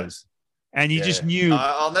how it was. And you just knew.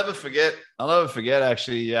 I'll never forget,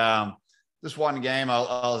 actually, this one game I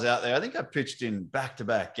was out there. I think I pitched in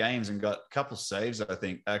back-to-back games and got a couple saves, I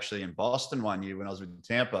think, actually in Boston one year when I was with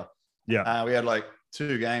Tampa. Yeah. We had like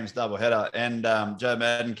 2 games, doubleheader. And Joe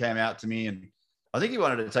Madden came out to me, and I think he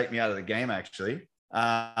wanted to take me out of the game, actually.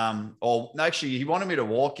 Actually, he wanted me to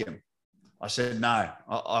walk him. I said, no,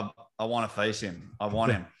 I want to face him. I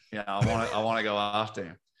want him. I want to go after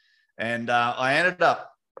him. And I ended up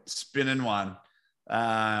spinning one.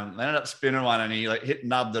 And he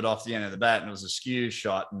nubbed it off the end of the bat, and it was a skew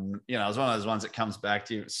shot. And it was one of those ones that comes back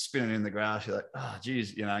to you, it's spinning in the grass. You're like, oh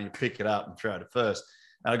geez, you pick it up and throw it at first.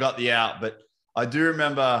 And I got the out, but I do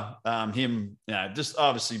remember him, just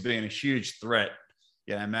obviously being a huge threat.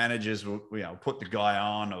 Managers will, put the guy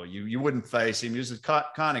on, or you wouldn't face him. He was the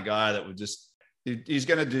kind of guy that would he's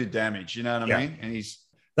going to do damage. You know what I mean? And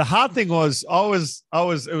the hard thing was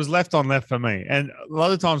it was left on left for me. And a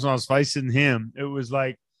lot of times when I was facing him, it was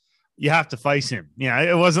like, you have to face him.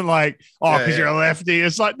 It wasn't like, because you're a lefty.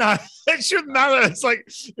 It's like, no, it shouldn't matter. It's like,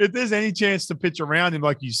 if there's any chance to pitch around him,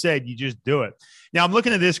 like you said, you just do it. Now I'm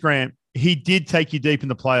looking at this, Grant. He did take you deep in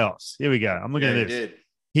the playoffs. Here we go. I'm looking at this.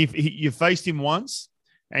 He did. You faced him once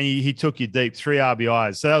and he took you deep, 3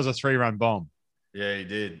 RBIs. So that was a 3-run bomb. Yeah, he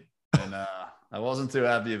did. And I wasn't too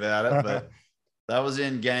happy about it, but that was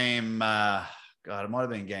in game, it might have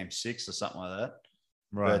been game 6 or something like that.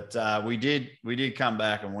 Right. But we did come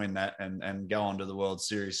back and win that and go on to the World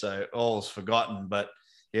Series. So all's forgotten. But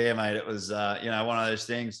yeah, mate, it was, one of those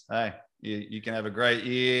things. Hey, you can have a great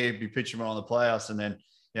year, be pitching well in the playoffs, and then,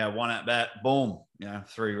 one at bat, boom,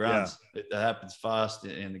 3 runs. Yeah. It happens fast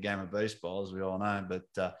in the game of baseball, as we all know. But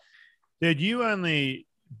dude,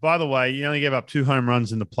 by the way, you only gave up 2 home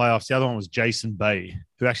runs in the playoffs. The other one was Jason Bay,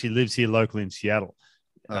 who actually lives here locally in Seattle.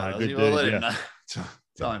 Good dude. Let him know.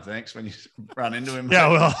 Tell him thanks when you run into him. Yeah,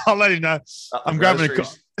 well, I'll let him know. I'm grabbing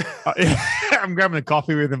a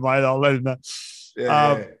coffee with him later. I'll let him know.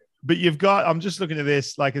 Yeah. But I'm just looking at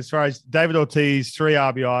this, like as far as David Ortiz, 3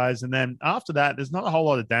 RBIs. And then after that, there's not a whole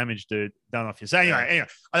lot of damage, dude, done off you. So anyway,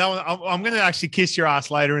 I'm going to actually kiss your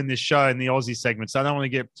ass later in this show in the Aussie segment. So I don't want to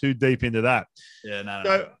get too deep into that. Yeah,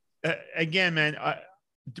 no. So again, man,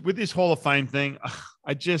 with this Hall of Fame thing,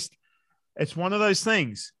 it's one of those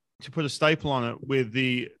things, to put a staple on it with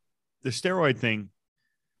the steroid thing.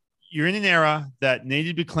 you're in an era that needed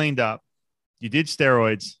to be cleaned up. You did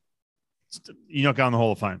steroids. You're not going to the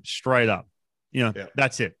Hall of Fame. Straight up.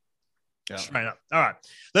 That's it. Yeah. Straight up. All right.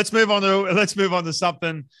 Let's move on to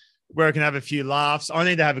something where I can have a few laughs. I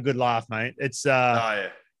need to have a good laugh, mate. It's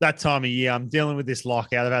that time of year. I'm dealing with this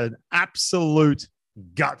lockout. I've had an absolute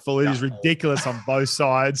gutful. It is ridiculous on both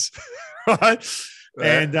sides. Right.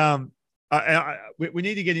 And we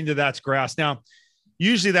need to get into That's Grouse. Now,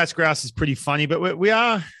 usually That's Grouse is pretty funny, but we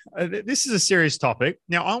are this is a serious topic.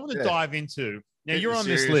 Now, I want to dive into. Now, you're on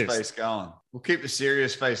this list. Face going. We'll keep the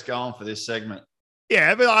serious face going for this segment.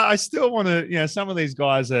 Yeah, but I still want to, some of these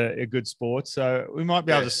guys are good sports, so we might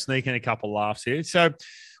be able to sneak in a couple laughs here. So,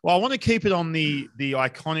 I want to keep it on the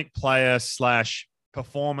iconic player /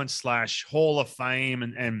 performance / Hall of Fame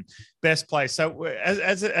and best play. So,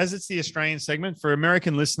 as it's the Australian segment for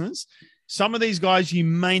American listeners, some of these guys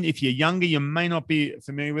if you're younger, you may not be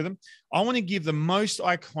familiar with them. I want to give the most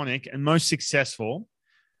iconic and most successful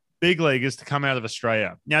big leaguers to come out of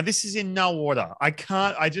Australia. Now, this is in no order. I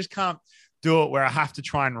just can't do it where I have to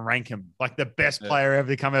try and rank him like the best player ever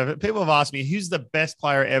to come out of it. People have asked me, who's the best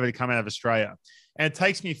player ever to come out of Australia? And it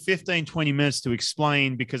takes me 15, 20 minutes to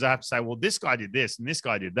explain because I have to say, well, this guy did this and this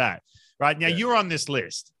guy did that. Right now, you're on this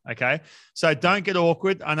list. Okay. So don't get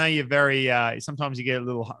awkward. I know you're very, sometimes you get a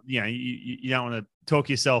little, you don't want to talk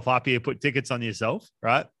yourself up here, put tickets on yourself.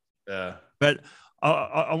 Right. Yeah. But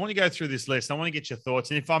I want to go through this list. I want to get your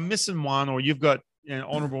thoughts. And if I'm missing one or you've got an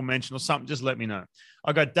honorable mention or something, just let me know.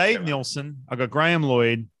 I got Dave Nielsen. I got Graham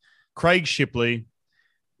Lloyd, Craig Shipley,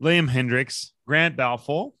 Liam Hendricks, Grant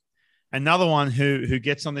Balfour. Another one who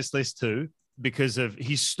gets on this list too because of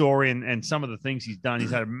his story and some of the things he's done.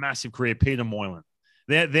 He's had a massive career. Peter Moylan.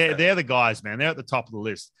 They're the guys, man. They're at the top of the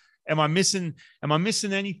list. Am I missing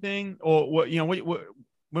anything or what?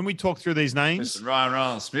 When we talk through these names, Mr.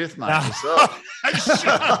 Ryan Smith, mate. Yourself.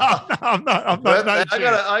 Shut up. I'm not.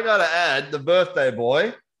 I gotta add the birthday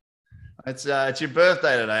boy. It's your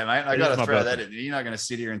birthday today, mate. I got to throw that in there. You're not going to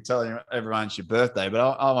sit here and tell everyone it's your birthday, but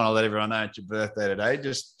I want to let everyone know it's your birthday today.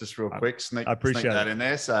 Just real quick, sneak that in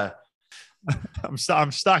there. So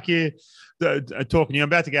I'm stuck here talking to you. I'm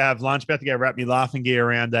about to go have lunch. About to go wrap my laughing gear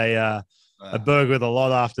around a burger with a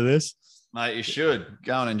lot after this. Mate, you should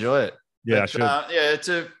go and enjoy it. Yeah, I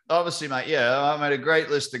should. Obviously, mate. Yeah, I made a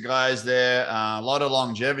great list of guys there. A lot of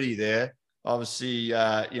longevity there. Obviously,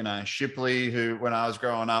 Shipley, who when I was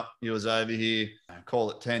growing up, he was over here, call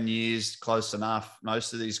it 10 years, close enough.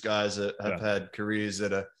 Most of these guys have had careers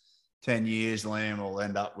that are 10 years. Liam will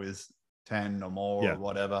end up with 10 or more or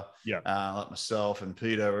whatever. Yeah. Like myself and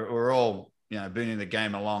Peter, we're all, been in the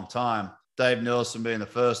game a long time. Dave Nielsen being the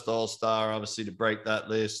first All-Star, obviously, to break that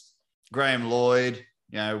list. Graham Lloyd,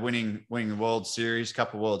 winning the World Series,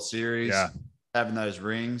 couple World Series, having those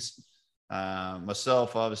rings.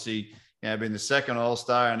 Myself, obviously, being the second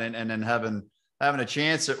All-Star and then having a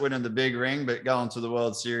chance at winning the big ring, but going to the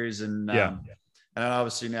World Series and then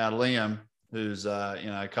obviously now Liam, who's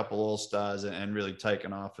a couple All-Stars and really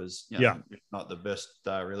taken off as if not the best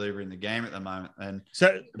reliever in the game at the moment. And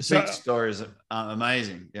the big stories are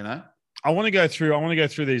amazing, I want to go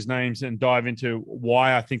through these names and dive into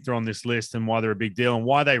why I think they're on this list and why they're a big deal and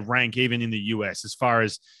why they rank even in the US as far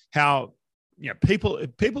as how people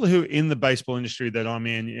who in the baseball industry that I'm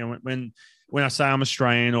in, when I say I'm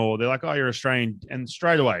Australian or they're like, oh, you're Australian. And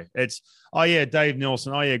straight away it's, oh yeah, Dave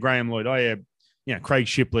Nielsen. Oh yeah, Graham Lloyd. Oh yeah, Craig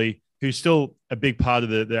Shipley, who's still a big part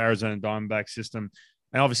of the Arizona Diamondback system.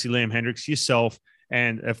 And obviously Liam Hendricks, yourself,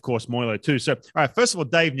 and of course Moylan too. So, all right, first of all,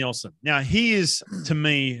 Dave Nielsen. Now he is, to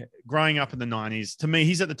me, growing up in the 90s, to me,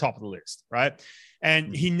 he's at the top of the list, right?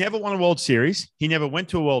 And he never won a World Series. He never went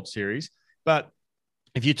to a World Series, but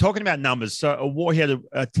if you're talking about numbers, so he had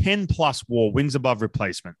a 10-plus WAR, wins above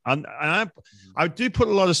replacement. And I do put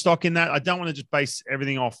a lot of stock in that. I don't want to just base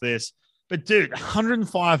everything off this. But, dude,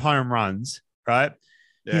 105 home runs, right?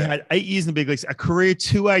 Yeah. He had 8 years in the big leagues, a career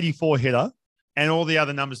 284 hitter, and all the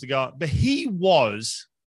other numbers to go. But he was,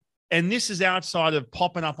 and this is outside of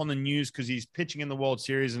popping up on the news because he's pitching in the World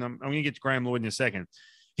Series, and I'm going to get to Graham Lloyd in a second.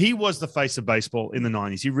 He was the face of baseball in the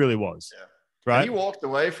 90s. He really was. Yeah. Right? And he walked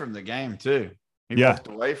away from the game, too. He walked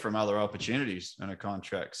away from other opportunities in a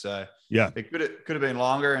contract. So it could have been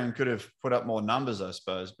longer and could have put up more numbers, I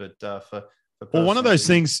suppose. But one of those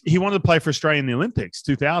things, he wanted to play for Australia in the Olympics,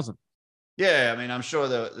 2000. Yeah, I mean, I'm sure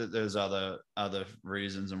there's other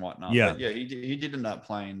reasons and whatnot. Yeah, but he did end up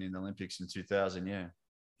playing in the Olympics in 2000. Yeah.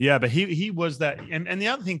 Yeah, but he was that, and the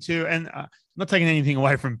other thing too, and I'm not taking anything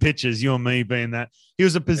away from pitchers, you and me being that, he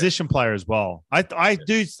was a position player as well. I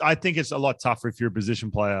think it's a lot tougher if you're a position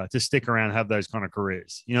player to stick around and have those kind of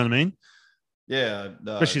careers. You know what I mean? Yeah,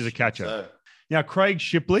 especially as a catcher. So. Now, Craig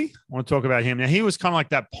Shipley, I want to talk about him. Now, he was kind of like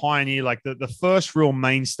that pioneer, like the first real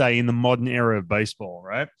mainstay in the modern era of baseball,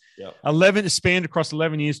 right? Yep. 11 spanned across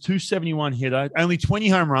 11 years, 271 hitter, only 20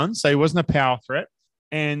 home runs, so he wasn't a power threat,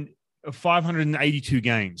 and 582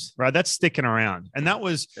 games, right? That's sticking around. And that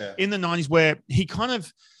was in the 90s where he kind of,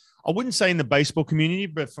 I wouldn't say in the baseball community,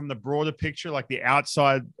 but from the broader picture, like the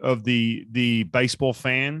outside of the baseball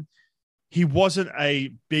fan, he wasn't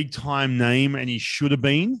a big time name, and he should have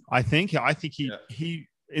been. I think he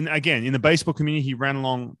in the baseball community, he ran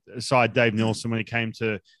alongside Dave Nilsson when it came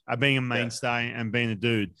to being a mainstay and being a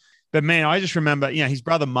dude. But man, I just remember, his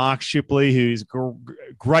brother Mark Shipley, who's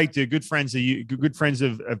great dude, good friends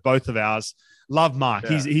of both of ours. Love Mark.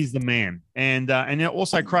 Yeah. He's the man. And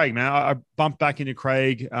also Craig, man. I bumped back into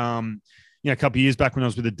Craig. A couple of years back when I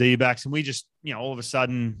was with the D-backs, and we just, all of a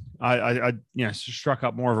sudden, I struck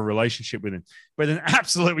up more of a relationship with him. But an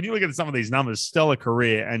absolute, when you look at some of these numbers, stellar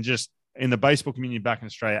career, and just in the baseball community back in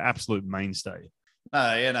Australia, absolute mainstay.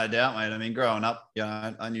 No doubt, mate. I mean, growing up,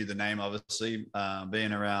 I knew the name, obviously,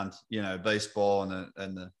 being around, baseball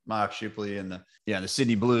and the Mark Shipley and the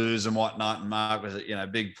Sydney Blues and whatnot. And Mark was a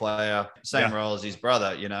big player, same role as his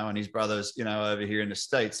brother, and his brother's, over here in the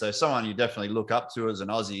States. So someone you definitely look up to as an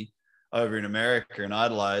Aussie over in America and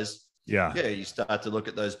idolize. Yeah. You start to look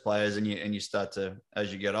at those players, and you start to,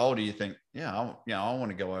 as you get older, you think, I want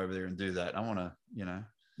to go over there and do that. I want to,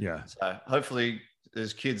 So hopefully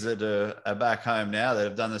there's kids that are back home now that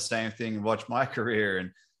have done the same thing and watch my career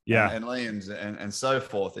and Liam's and so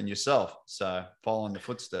forth, and yourself. So following the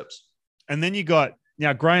footsteps. And then you got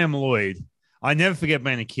Graham Lloyd. I never forget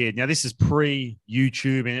being a kid. Now this is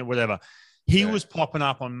pre-YouTube and whatever. He was popping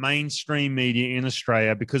up on mainstream media in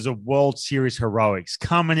Australia because of World Series heroics,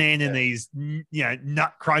 coming in these,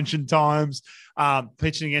 nut crunching times,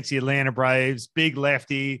 pitching against the Atlanta Braves, big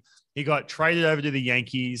lefty. He got traded over to the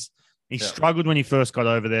Yankees. He struggled when he first got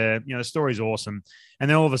over there. The story's awesome. And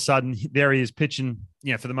then all of a sudden, there he is pitching,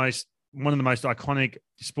 for one of the most iconic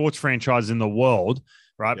sports franchises in the world,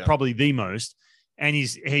 right? Yeah. Probably the most. And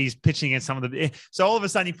he's pitching against some of the. So all of a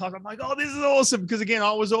sudden he pops up. I'm like, oh, this is awesome. Because again,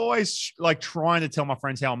 I was always like trying to tell my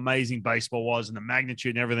friends how amazing baseball was and the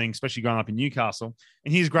magnitude and everything, especially growing up in Newcastle.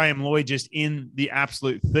 And here's Graham Lloyd just in the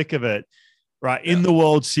absolute thick of it, right? In the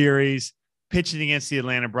World Series, pitching against the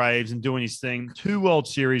Atlanta Braves and doing his thing. 2 World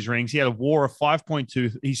Series rings. He had a WAR of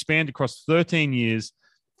 5.2. He spanned across 13 years,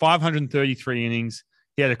 533 innings.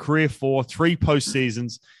 He had a career 4, 3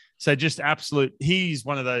 postseasons. So just absolute. He's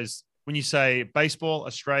one of those. When you say baseball,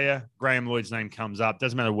 Australia, Graham Lloyd's name comes up.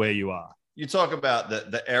 Doesn't matter where you are. You talk about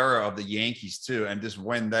the era of the Yankees too, and just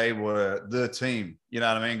when they were the team. You know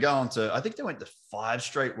what I mean? Going to, I think they went to 5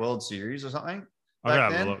 straight World Series or something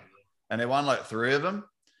back then, and they won like 3 of them.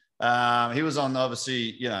 He was on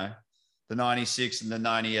obviously, the 96 and the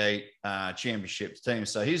 98 championships team.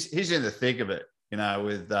 So he's in the thick of it,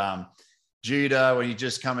 with Judah when he's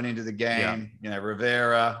just coming into the game.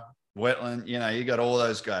 Rivera. Wetland, you got all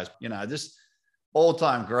those guys, just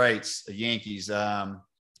all-time greats, the Yankees. And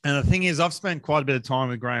the thing is, I've spent quite a bit of time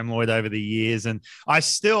with Graham Lloyd over the years, and I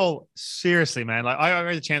still, seriously, man, like I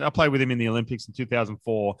had a chance. I played with him in the Olympics in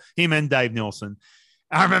 2004, him and Dave Nilsson.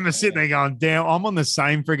 I remember sitting there going, damn, I'm on the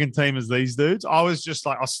same frigging team as these dudes. I was just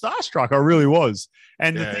like, I was starstruck. I really was.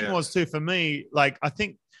 And the thing was too, for me, like, I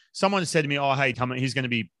think someone said to me, oh, hey, he's going to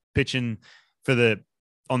be pitching for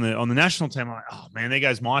on the national team. I'm like, oh man, there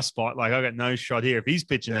goes my spot. Like I got no shot here if he's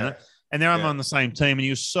pitching in it. And there I'm on the same team, and he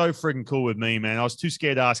was so friggin' cool with me, man. I was too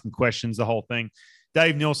scared to ask him questions, the whole thing.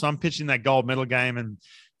 Dave Nilsson, I'm pitching that gold medal game, and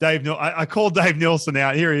I called Dave Nilsson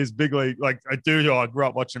out. Here he is, big league, like a dude who I grew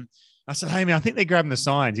up watching. I said, hey man, I think they're grabbing the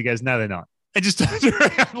signs. He goes, no, they're not. And just turns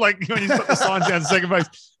around, like when he's got the signs down second base,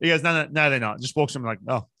 he goes, no, they're not. Just walks him like,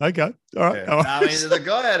 oh, okay, all right. Yeah. I mean, the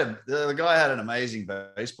guy had an amazing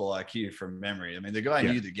baseball IQ from memory. I mean, the guy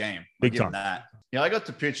knew the game. Big time. That. I got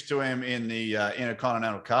to pitch to him in the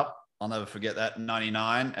Intercontinental Cup. I'll never forget that in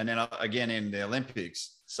 '99, and then again in the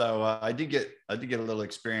Olympics. So I did get a little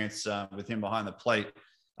experience with him behind the plate.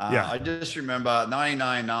 I just remember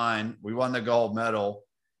 '99, we won the gold medal.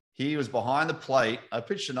 He was behind the plate. I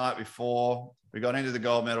pitched the night before. We got into the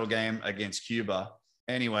gold medal game against Cuba.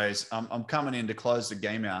 Anyways, I'm coming in to close the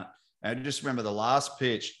game out. And I just remember the last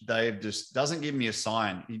pitch, Dave just doesn't give me a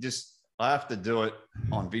sign. I have to do it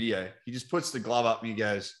on video. He just puts the glove up and he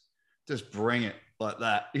goes, just bring it like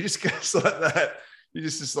that. He just goes like that. He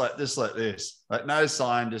just like this, like no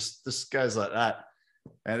sign, just goes like that.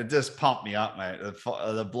 And it just pumped me up, mate.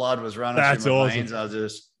 The blood was running through my veins. I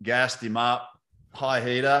just gassed him up. High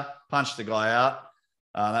heater, punched the guy out.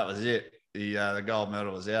 That was it. The gold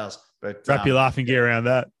medal was ours. But wrap your laughing gear around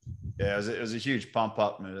that. Yeah, it was a huge pump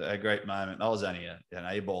up and a great moment. I was only an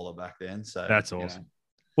A-baller back then. So that's awesome.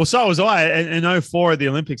 Well, so was I. In 04 at the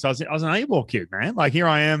Olympics, I was an A-ball kid, man. Like, here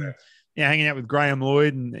I am, hanging out with Graham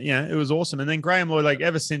Lloyd, and it was awesome. And then Graham Lloyd, like,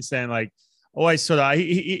 ever since then, like, always sort of,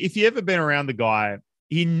 if you ever been around the guy,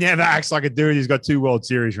 he never acts like a dude who's got 2 World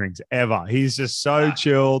Series rings ever. He's just so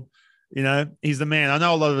chilled. He's the man. I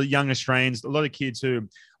know a lot of the young Australians, a lot of kids who,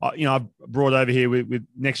 I've brought over here with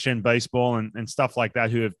Next Gen Baseball and stuff like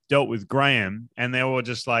that, who have dealt with Graham, and they're all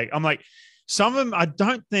just like, I'm like, some of them, I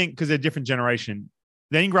don't think, because they're a different generation,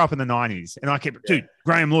 they didn't grow up in the 90s. And I kept, dude,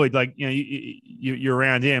 Graham Lloyd, like, you're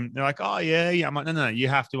around him. They're like, oh, yeah. I'm like, no, you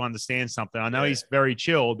have to understand something. I know he's very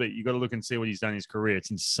chill, but you got to look and see what he's done in his career.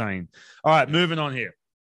 It's insane. All right, moving on here.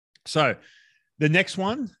 So the next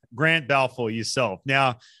one, Grant Balfour, yourself.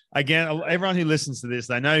 Now, again, everyone who listens to this,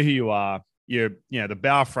 they know who you are. You're, the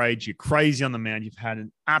Balfour age. You're crazy on the mound. You've had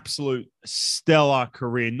an absolute stellar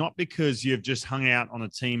career, not because you've just hung out on a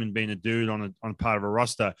team and been a dude on part of a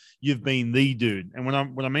roster. You've been the dude. And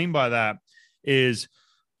what I mean by that is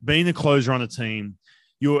being the closer on a team.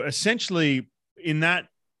 You're essentially in that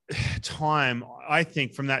time, I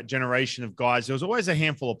think, from that generation of guys, there was always a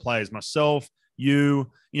handful of players, myself, a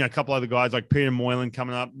couple other guys like Peter Moylan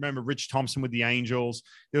coming up. Remember Rich Thompson with the Angels?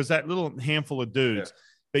 There was that little handful of dudes. Yeah.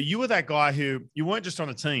 But you were that guy who, you weren't just on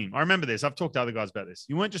a team. I remember this. I've talked to other guys about this.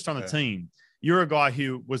 You weren't just on a team. You're a guy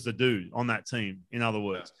who was the dude on that team, in other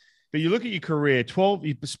words. But you look at your career,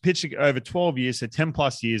 you pitched over 12 years, so 10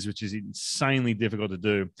 plus years, which is insanely difficult to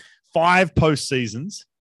do. 5 postseasons,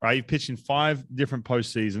 right? You've pitched in 5 different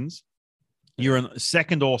postseasons. You're a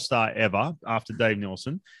second All-Star ever after Dave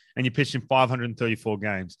Nielsen, and you pitched in 534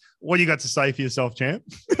 games. What do you got to say for yourself, champ?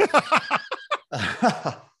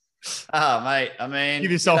 Oh, mate. I mean,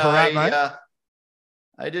 give yourself a rap, mate.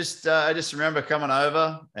 I just remember coming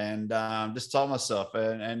over and just told myself,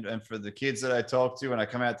 and for the kids that I talk to when I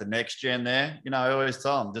come out to Next Gen there, I always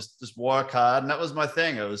tell them just work hard. And that was my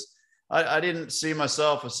thing. I didn't see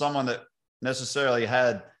myself as someone that necessarily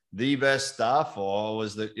had the best stuff or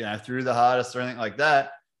was through the hardest or anything like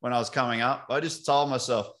that when I was coming up. I just told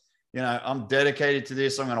myself, I'm dedicated to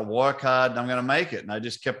this. I'm going to work hard and I'm going to make it. And I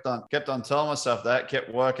just kept on telling myself that,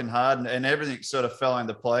 kept working hard, and everything sort of fell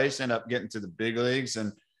into place. Ended up getting to the big leagues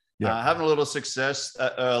and having a little success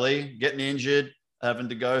early, getting injured, having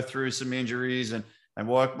to go through some injuries and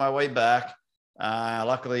work my way back.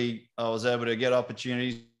 Luckily, I was able to get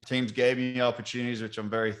opportunities. Teams gave me opportunities, which I'm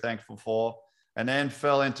very thankful for. And then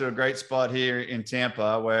fell into a great spot here in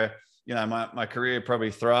Tampa where, my career probably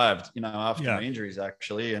thrived, after my injuries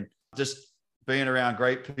actually. And just being around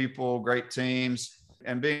great people, great teams,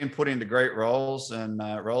 and being put into great roles and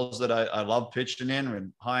roles that I love pitching in,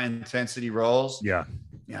 and high intensity roles. Yeah.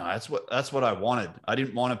 That's what I wanted. I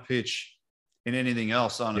didn't want to pitch in anything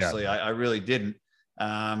else, honestly. I really didn't.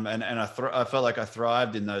 And I felt like I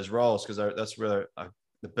thrived in those roles because that's where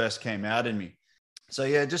the best came out in me.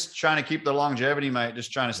 So just trying to keep the longevity, mate,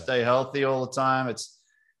 just trying to stay healthy all the time.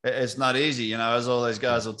 It's not easy, as all those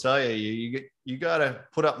guys will tell you. You got to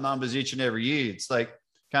put up numbers each and every year. It's like,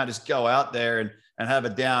 can't just go out there and have a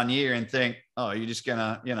down year and think, oh, you're just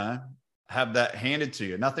gonna, have that handed to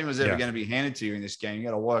you. Nothing was ever going to be handed to you in this game. You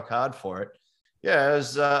got to work hard for it. Yeah, it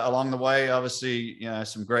was along the way, obviously,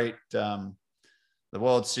 some great the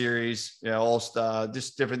World Series, All-Star,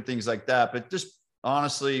 just different things like that. But just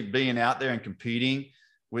honestly being out there and competing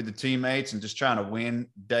with the teammates and just trying to win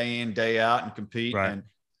day in, day out and compete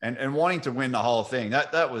and wanting to win the whole thing.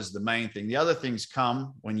 That was the main thing. The other things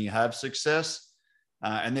come when you have success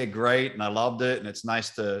and they're great. And I loved it. And it's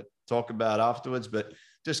nice to talk about afterwards, but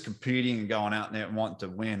just competing and going out there and wanting to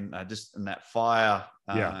win, just in that fire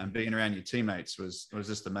and being around your teammates was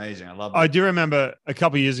just amazing. I love it. I do remember a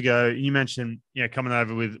couple of years ago, you mentioned, coming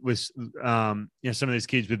over with some of these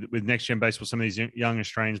kids with Next Gen Baseball, some of these young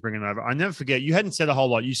Australians bringing them over. I never forget, you hadn't said a whole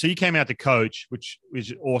lot. So you came out to coach, which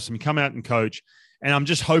is awesome. You come out and coach, and I'm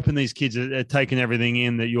just hoping these kids are taking everything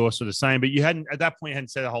in that you're sort of saying, but you hadn't, at that point, you hadn't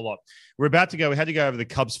said a whole lot. We had to go over the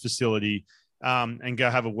Cubs facility and go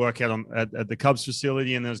have a workout at the Cubs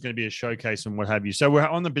facility, and there was going to be a showcase and what have you. So we're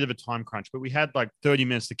on a bit of a time crunch, but we had like 30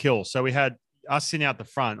 minutes to kill. So we had us sitting out the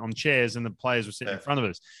front on chairs, and the players were sitting in front of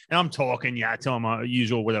us. And I'm talking, tell them my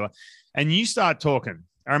usual, whatever. And you start talking.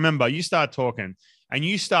 I remember you start talking, and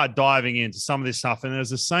you start diving into some of this stuff. And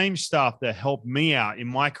there's the same stuff that helped me out in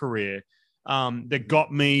my career that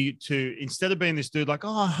got me to, instead of being this dude like,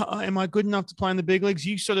 oh, am I good enough to play in the big leagues?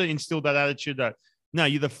 You sort of instilled that attitude that, no,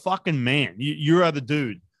 you're the fucking man. You are the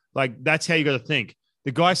dude. Like, that's how you got to think.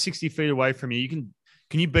 The guy's 60 feet away from you. You can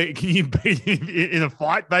Can you beat him in a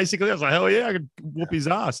fight? Basically, I was like, hell yeah, I could whoop his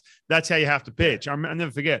ass. That's how you have to pitch. I'll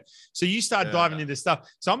never forget. So you start diving into stuff.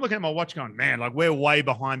 So I'm looking at my watch going, man, like we're way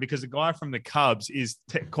behind because the guy from the Cubs is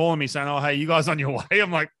calling me saying, oh, hey, you guys on your way?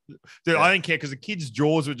 I'm like, dude, I don't care because the kids'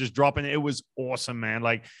 jaws were just dropping. It was awesome, man.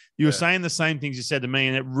 Like you were saying the same things you said to me,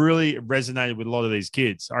 and it really resonated with a lot of these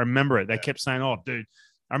kids. I remember it. They kept saying, oh, dude,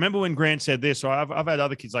 I remember when Grant said this. So I've had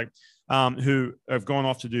other kids like, who have gone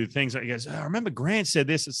off to do things. He goes, oh, I remember Grant said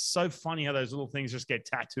this. It's so funny how those little things just get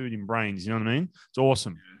tattooed in brains. You know what I mean? It's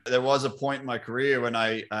awesome. There was a point in my career when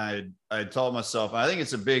I told myself, I think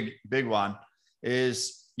it's a big one,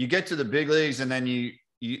 is you get to the big leagues and then you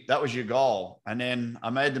that was your goal. And then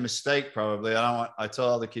I made the mistake probably. I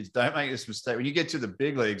tell other kids, don't make this mistake. When you get to the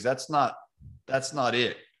big leagues, that's not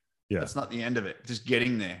it. Yeah. That's not the end of it. Just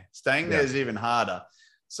getting there. Staying there is even harder.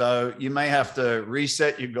 So you may have to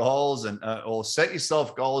reset your goals and or set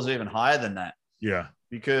yourself goals even higher than that. Yeah.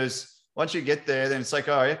 Because once you get there, then it's like,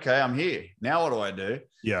 oh, okay, I'm here. Now what do I do?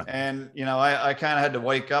 Yeah. And, I kind of had to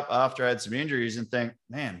wake up after I had some injuries and think,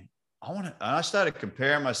 man, I started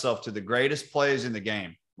comparing myself to the greatest players in the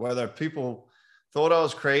game, whether people thought I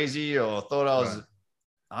was crazy or thought I was,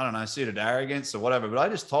 I don't know, suited arrogance or whatever. But I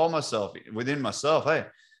just told myself within myself, hey,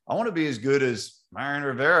 I want to be as good as Mariano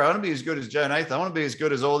Rivera. I want to be as good as Joe Nathan. I want to be as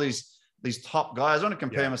good as all these top guys. I want to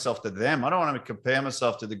compare myself to them. I don't want to compare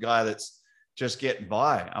myself to the guy that's just getting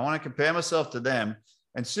by. I want to compare myself to them.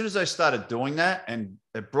 And as soon as I started doing that, and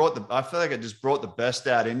I feel like it just brought the best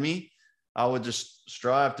out in me. I would just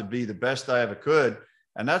strive to be the best I ever could.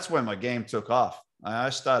 And that's when my game took off. I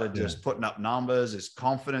started just putting up numbers, his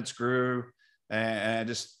confidence grew, and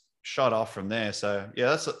just shot off from there. So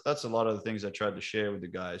yeah, that's a lot of the things I tried to share with the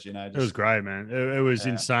guys. It was great, man. It was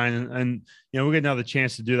insane, and we'll get another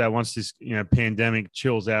chance to do that once this pandemic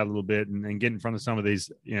chills out a little bit, and get in front of some of these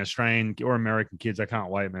Australian or American kids. I can't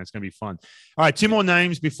wait, man. It's gonna be fun. All right, 2 more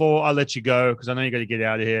names before I let you go because I know you got to get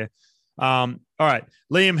out of here. All right,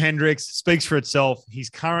 Liam Hendriks speaks for itself. He's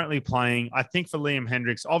currently playing. I think for Liam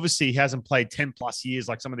Hendriks, obviously he hasn't played 10 plus years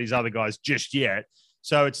like some of these other guys just yet.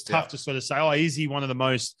 So it's tough to sort of say, oh, is he one of the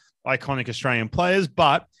most iconic Australian players?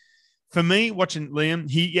 But for me, watching Liam,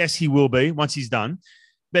 he will be once he's done.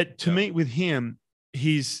 But to me, with him,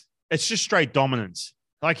 it's just straight dominance.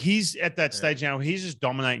 Like he's at that stage now, he's just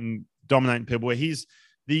dominating people. Where he's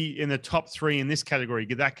in the top 3 in this category,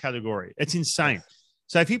 that category. It's insane.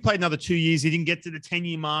 So if he played another 2 years, he didn't get to the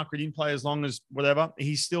 10-year mark, or he didn't play as long as whatever,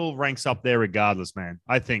 he still ranks up there regardless, man.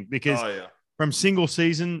 I think because from single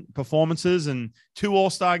season performances and 2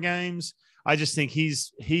 All-Star games, I just think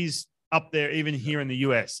he's up there even here in the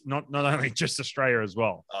US, not only just Australia as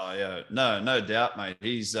well. Oh yeah, no doubt, mate.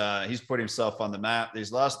 He's put himself on the map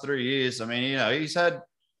these last 3 years. I mean, he's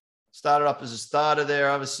started up as a starter there,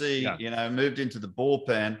 obviously, moved into the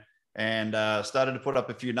bullpen and started to put up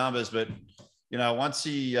a few numbers. But, once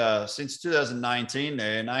he, since 2019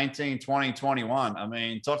 there, 19, 20, 21, I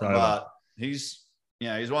mean, talk about, he's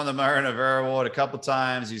won the Mariano Rivera Award a couple of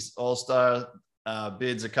times. He's All-Star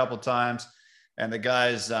bids a couple of times. And the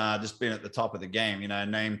guy's just been at the top of the game,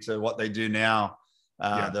 named to what they do now,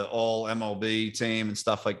 the all MLB team and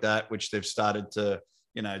stuff like that, which they've started to,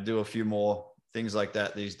 do a few more things like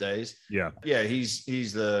that these days. Yeah. Yeah.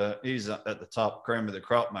 He's at the top cream of the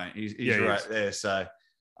crop, mate. He's right there. So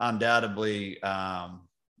undoubtedly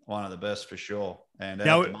one of the best for sure. And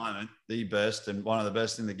now, at the moment, the best and one of the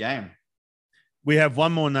best in the game. We have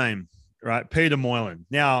one more name, right? Peter Moylan.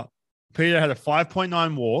 Now, Peter had a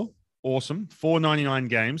 5.9 WAR. Awesome. 499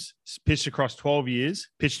 games, pitched across 12 years,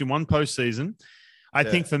 pitched in 1 postseason. I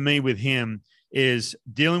think for me with him is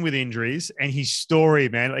dealing with injuries and his story,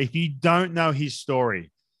 man. If you don't know his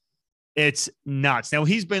story, it's nuts. Now,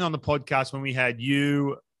 he's been on the podcast when we had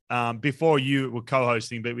you, before you were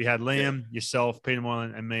co-hosting, but we had Liam, yourself, Peter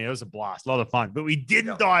Moylan, and me. It was a blast, a lot of fun. But we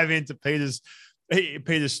didn't dive into Peter's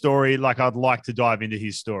story like I'd like to dive into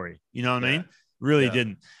his story. You know what I mean? Really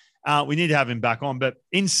didn't. We need to have him back on, but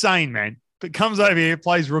insane, man. But comes over here,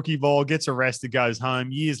 plays rookie ball, gets arrested, goes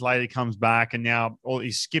home. Years later, comes back, and now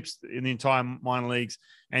he skips in the entire minor leagues,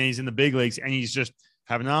 and he's in the big leagues, and he's just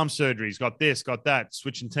having arm surgery. He's got this, got that,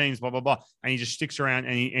 switching teams, blah, blah, blah. And he just sticks around,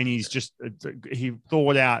 and he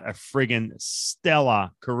thought out a friggin' stellar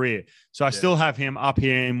career. So I still have him up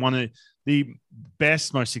here in one of the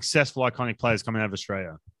best, most successful, iconic players coming out of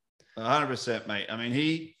Australia. 100%, mate. I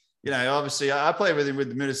mean, obviously I played with him with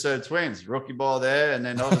the Minnesota Twins, rookie ball there. And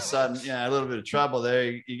then all of a sudden, a little bit of trouble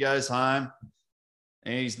there. He goes home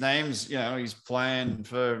and his name's, he's playing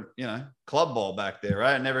for, club ball back there,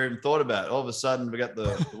 right? I never even thought about it. All of a sudden we got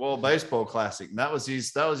the World Baseball Classic. And that was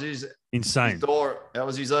his insane door. That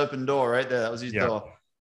was his open door right there. That was his door.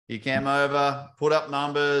 He came over, put up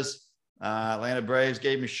numbers. Atlanta Braves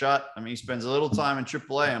gave him a shot. I mean, he spends a little time in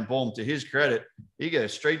AAA, and boom, to his credit, he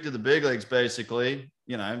goes straight to the big leagues, basically.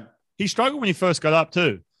 You know, he struggled when he first got up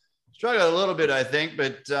too. Struggled a little bit, I think,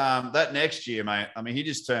 but that next year, mate, I mean, he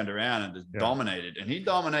just turned around and just dominated. And he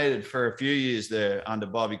dominated for a few years there under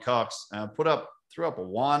Bobby Cox. Threw up a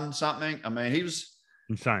 1 something. I mean, he was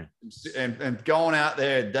insane. And going out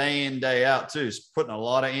there day in, day out too, putting a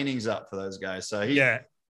lot of innings up for those guys. So he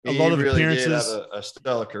lot of really appearances. did have a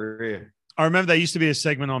stellar career. I remember there used to be a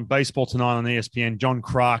segment on Baseball Tonight on ESPN, John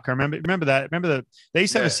Clark. I remember that. They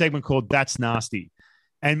used to have a segment called That's Nasty.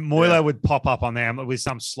 And Moylo would pop up on there with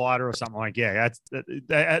some slider or something like, that's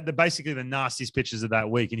basically the nastiest pitches of that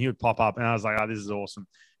week. And he would pop up, and I was like, oh, this is awesome.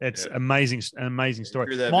 It's amazing, an amazing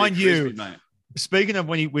story. Mind you, speaking of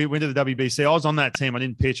when we went to the WBC, I was on that team. I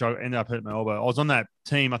didn't pitch. I ended up hurting my elbow. I was on that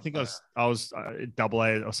team. I think I was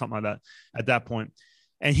AA or something like that at that point.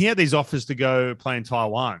 And he had these offers to go play in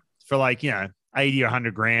Taiwan for 80 or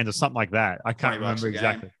 100 grand or something like that. I can't remember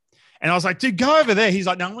exactly. And I was like, dude, go over there. He's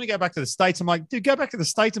like, no, I'm going to go back to the States. I'm like, dude, go back to the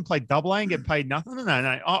States and play AA and get paid nothing. No.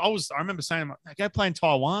 I remember saying, go play in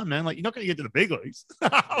Taiwan, man. Like, you're not going to get to the big leagues.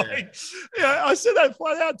 I said that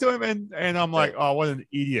flat out to him. And I'm like, oh, what an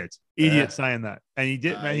idiot saying that. And he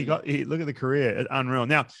did, man. He look at the career. Unreal.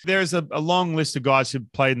 Now, there's a long list of guys who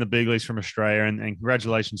played in the big leagues from Australia, and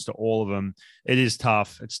congratulations to all of them. It is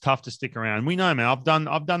tough. It's tough to stick around. We know, man. I've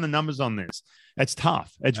done the numbers on this. It's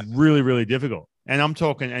tough. It's really, really difficult. And I'm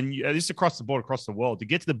talking, and this is across the board, across the world. To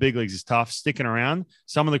get to the big leagues is tough. Sticking around.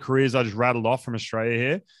 Some of the careers I just rattled off from Australia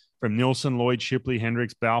here, from Nielsen, Lloyd, Shipley,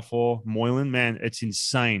 Hendricks, Balfour, Moylan, man, it's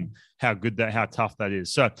insane how tough that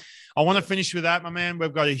is. So I want to finish with that, my man.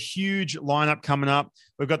 We've got a huge lineup coming up.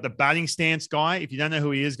 We've got the batting stance guy. If you don't know who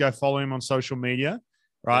he is, go follow him on social media.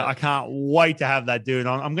 Right. Yeah. I can't wait to have that dude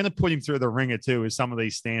on. I'm going to put him through the ringer too with some of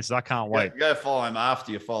these stances. I can't wait. Go follow him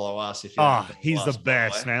after you follow us. He's the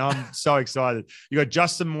best, man. I'm so excited. You got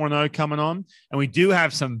Justin Morneau coming on, and we do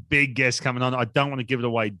have some big guests coming on. I don't want to give it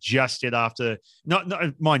away just yet after. Not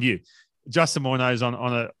mind you, Justin Morneau is on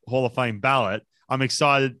a Hall of Fame ballot. I'm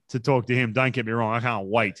excited to talk to him. Don't get me wrong. I can't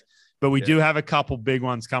wait. But we do have a couple big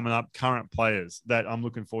ones coming up, current players that I'm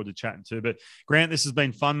looking forward to chatting to. But Grant, this has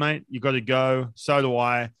been fun, mate. You got to go. So do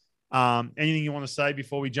I. Anything you want to say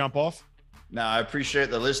before we jump off? No, I appreciate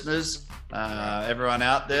the listeners, everyone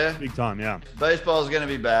out there. Big time, yeah. Baseball is going to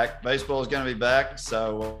be back.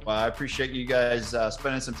 So I appreciate you guys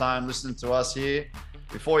spending some time listening to us here.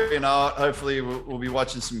 Before you know it, hopefully we'll be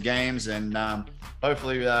watching some games, and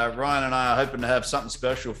hopefully Ryan and I are hoping to have something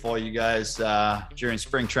special for you guys during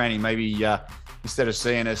spring training. Maybe instead of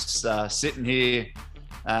seeing us sitting here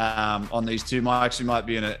on these two mics, we might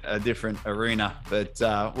be in a different arena, but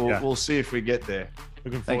we'll see if we get there.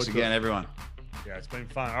 Thanks again, everyone. Yeah, it's been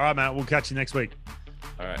fun. All right, Matt, we'll catch you next week.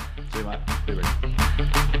 All right. See you, mate.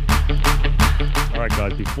 All right,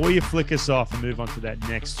 guys, before you flick us off and move on to that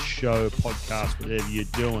next show, podcast, whatever you're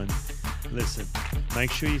doing, listen,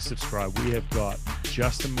 make sure you subscribe. We have got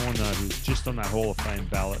Justin Morneau, who's just on that Hall of Fame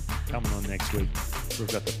ballot, coming on next week.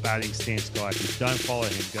 We've got the batting stance guy. If you don't follow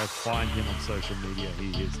him, go find him on social media.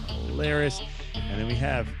 He is hilarious. And then we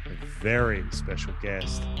have a very special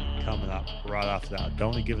guest coming up right after that. I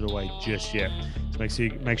don't want to give it away just yet. So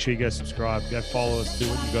make sure you go subscribe, go follow us, do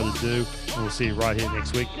what you got to do, and we'll see you right here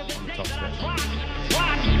next week on the Top Step.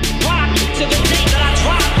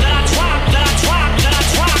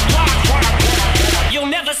 You'll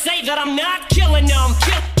never say that I'm not killing them,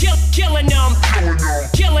 killing them,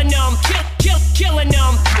 killing them, killing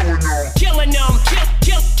them, killing them,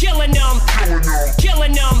 killing them,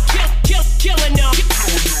 killing them, killing them.